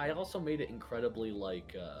 I also made it incredibly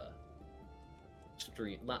like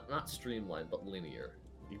not streamlined but linear,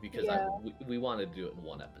 because Yeah. we wanted to do it in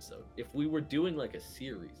one episode. If we were doing like a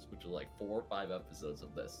series, which was like 4 or 5 episodes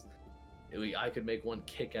of this, I could make one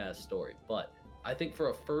kick-ass story. But I think for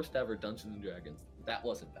a first ever Dungeons and Dragons, that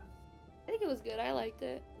wasn't bad. I think it was good. I liked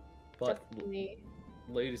it. But Definitely.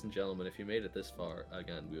 ladies and gentlemen, if you made it this far,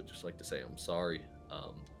 again, we would just like to say I'm sorry.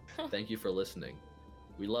 Thank you for listening.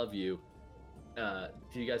 We love you. Do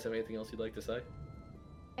you guys have anything else you'd like to say?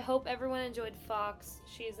 I hope everyone enjoyed Fox.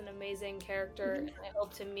 She is an amazing character, and I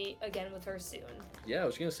hope to meet again with her soon. Yeah, I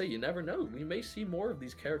was gonna say, you never know. We may see more of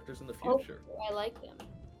these characters in the Oh. future. I like them.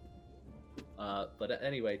 But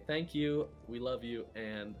anyway, thank you. We love you,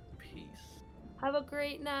 and peace. Have a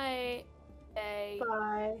great night. Day.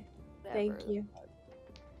 Bye. Thank whatever. you.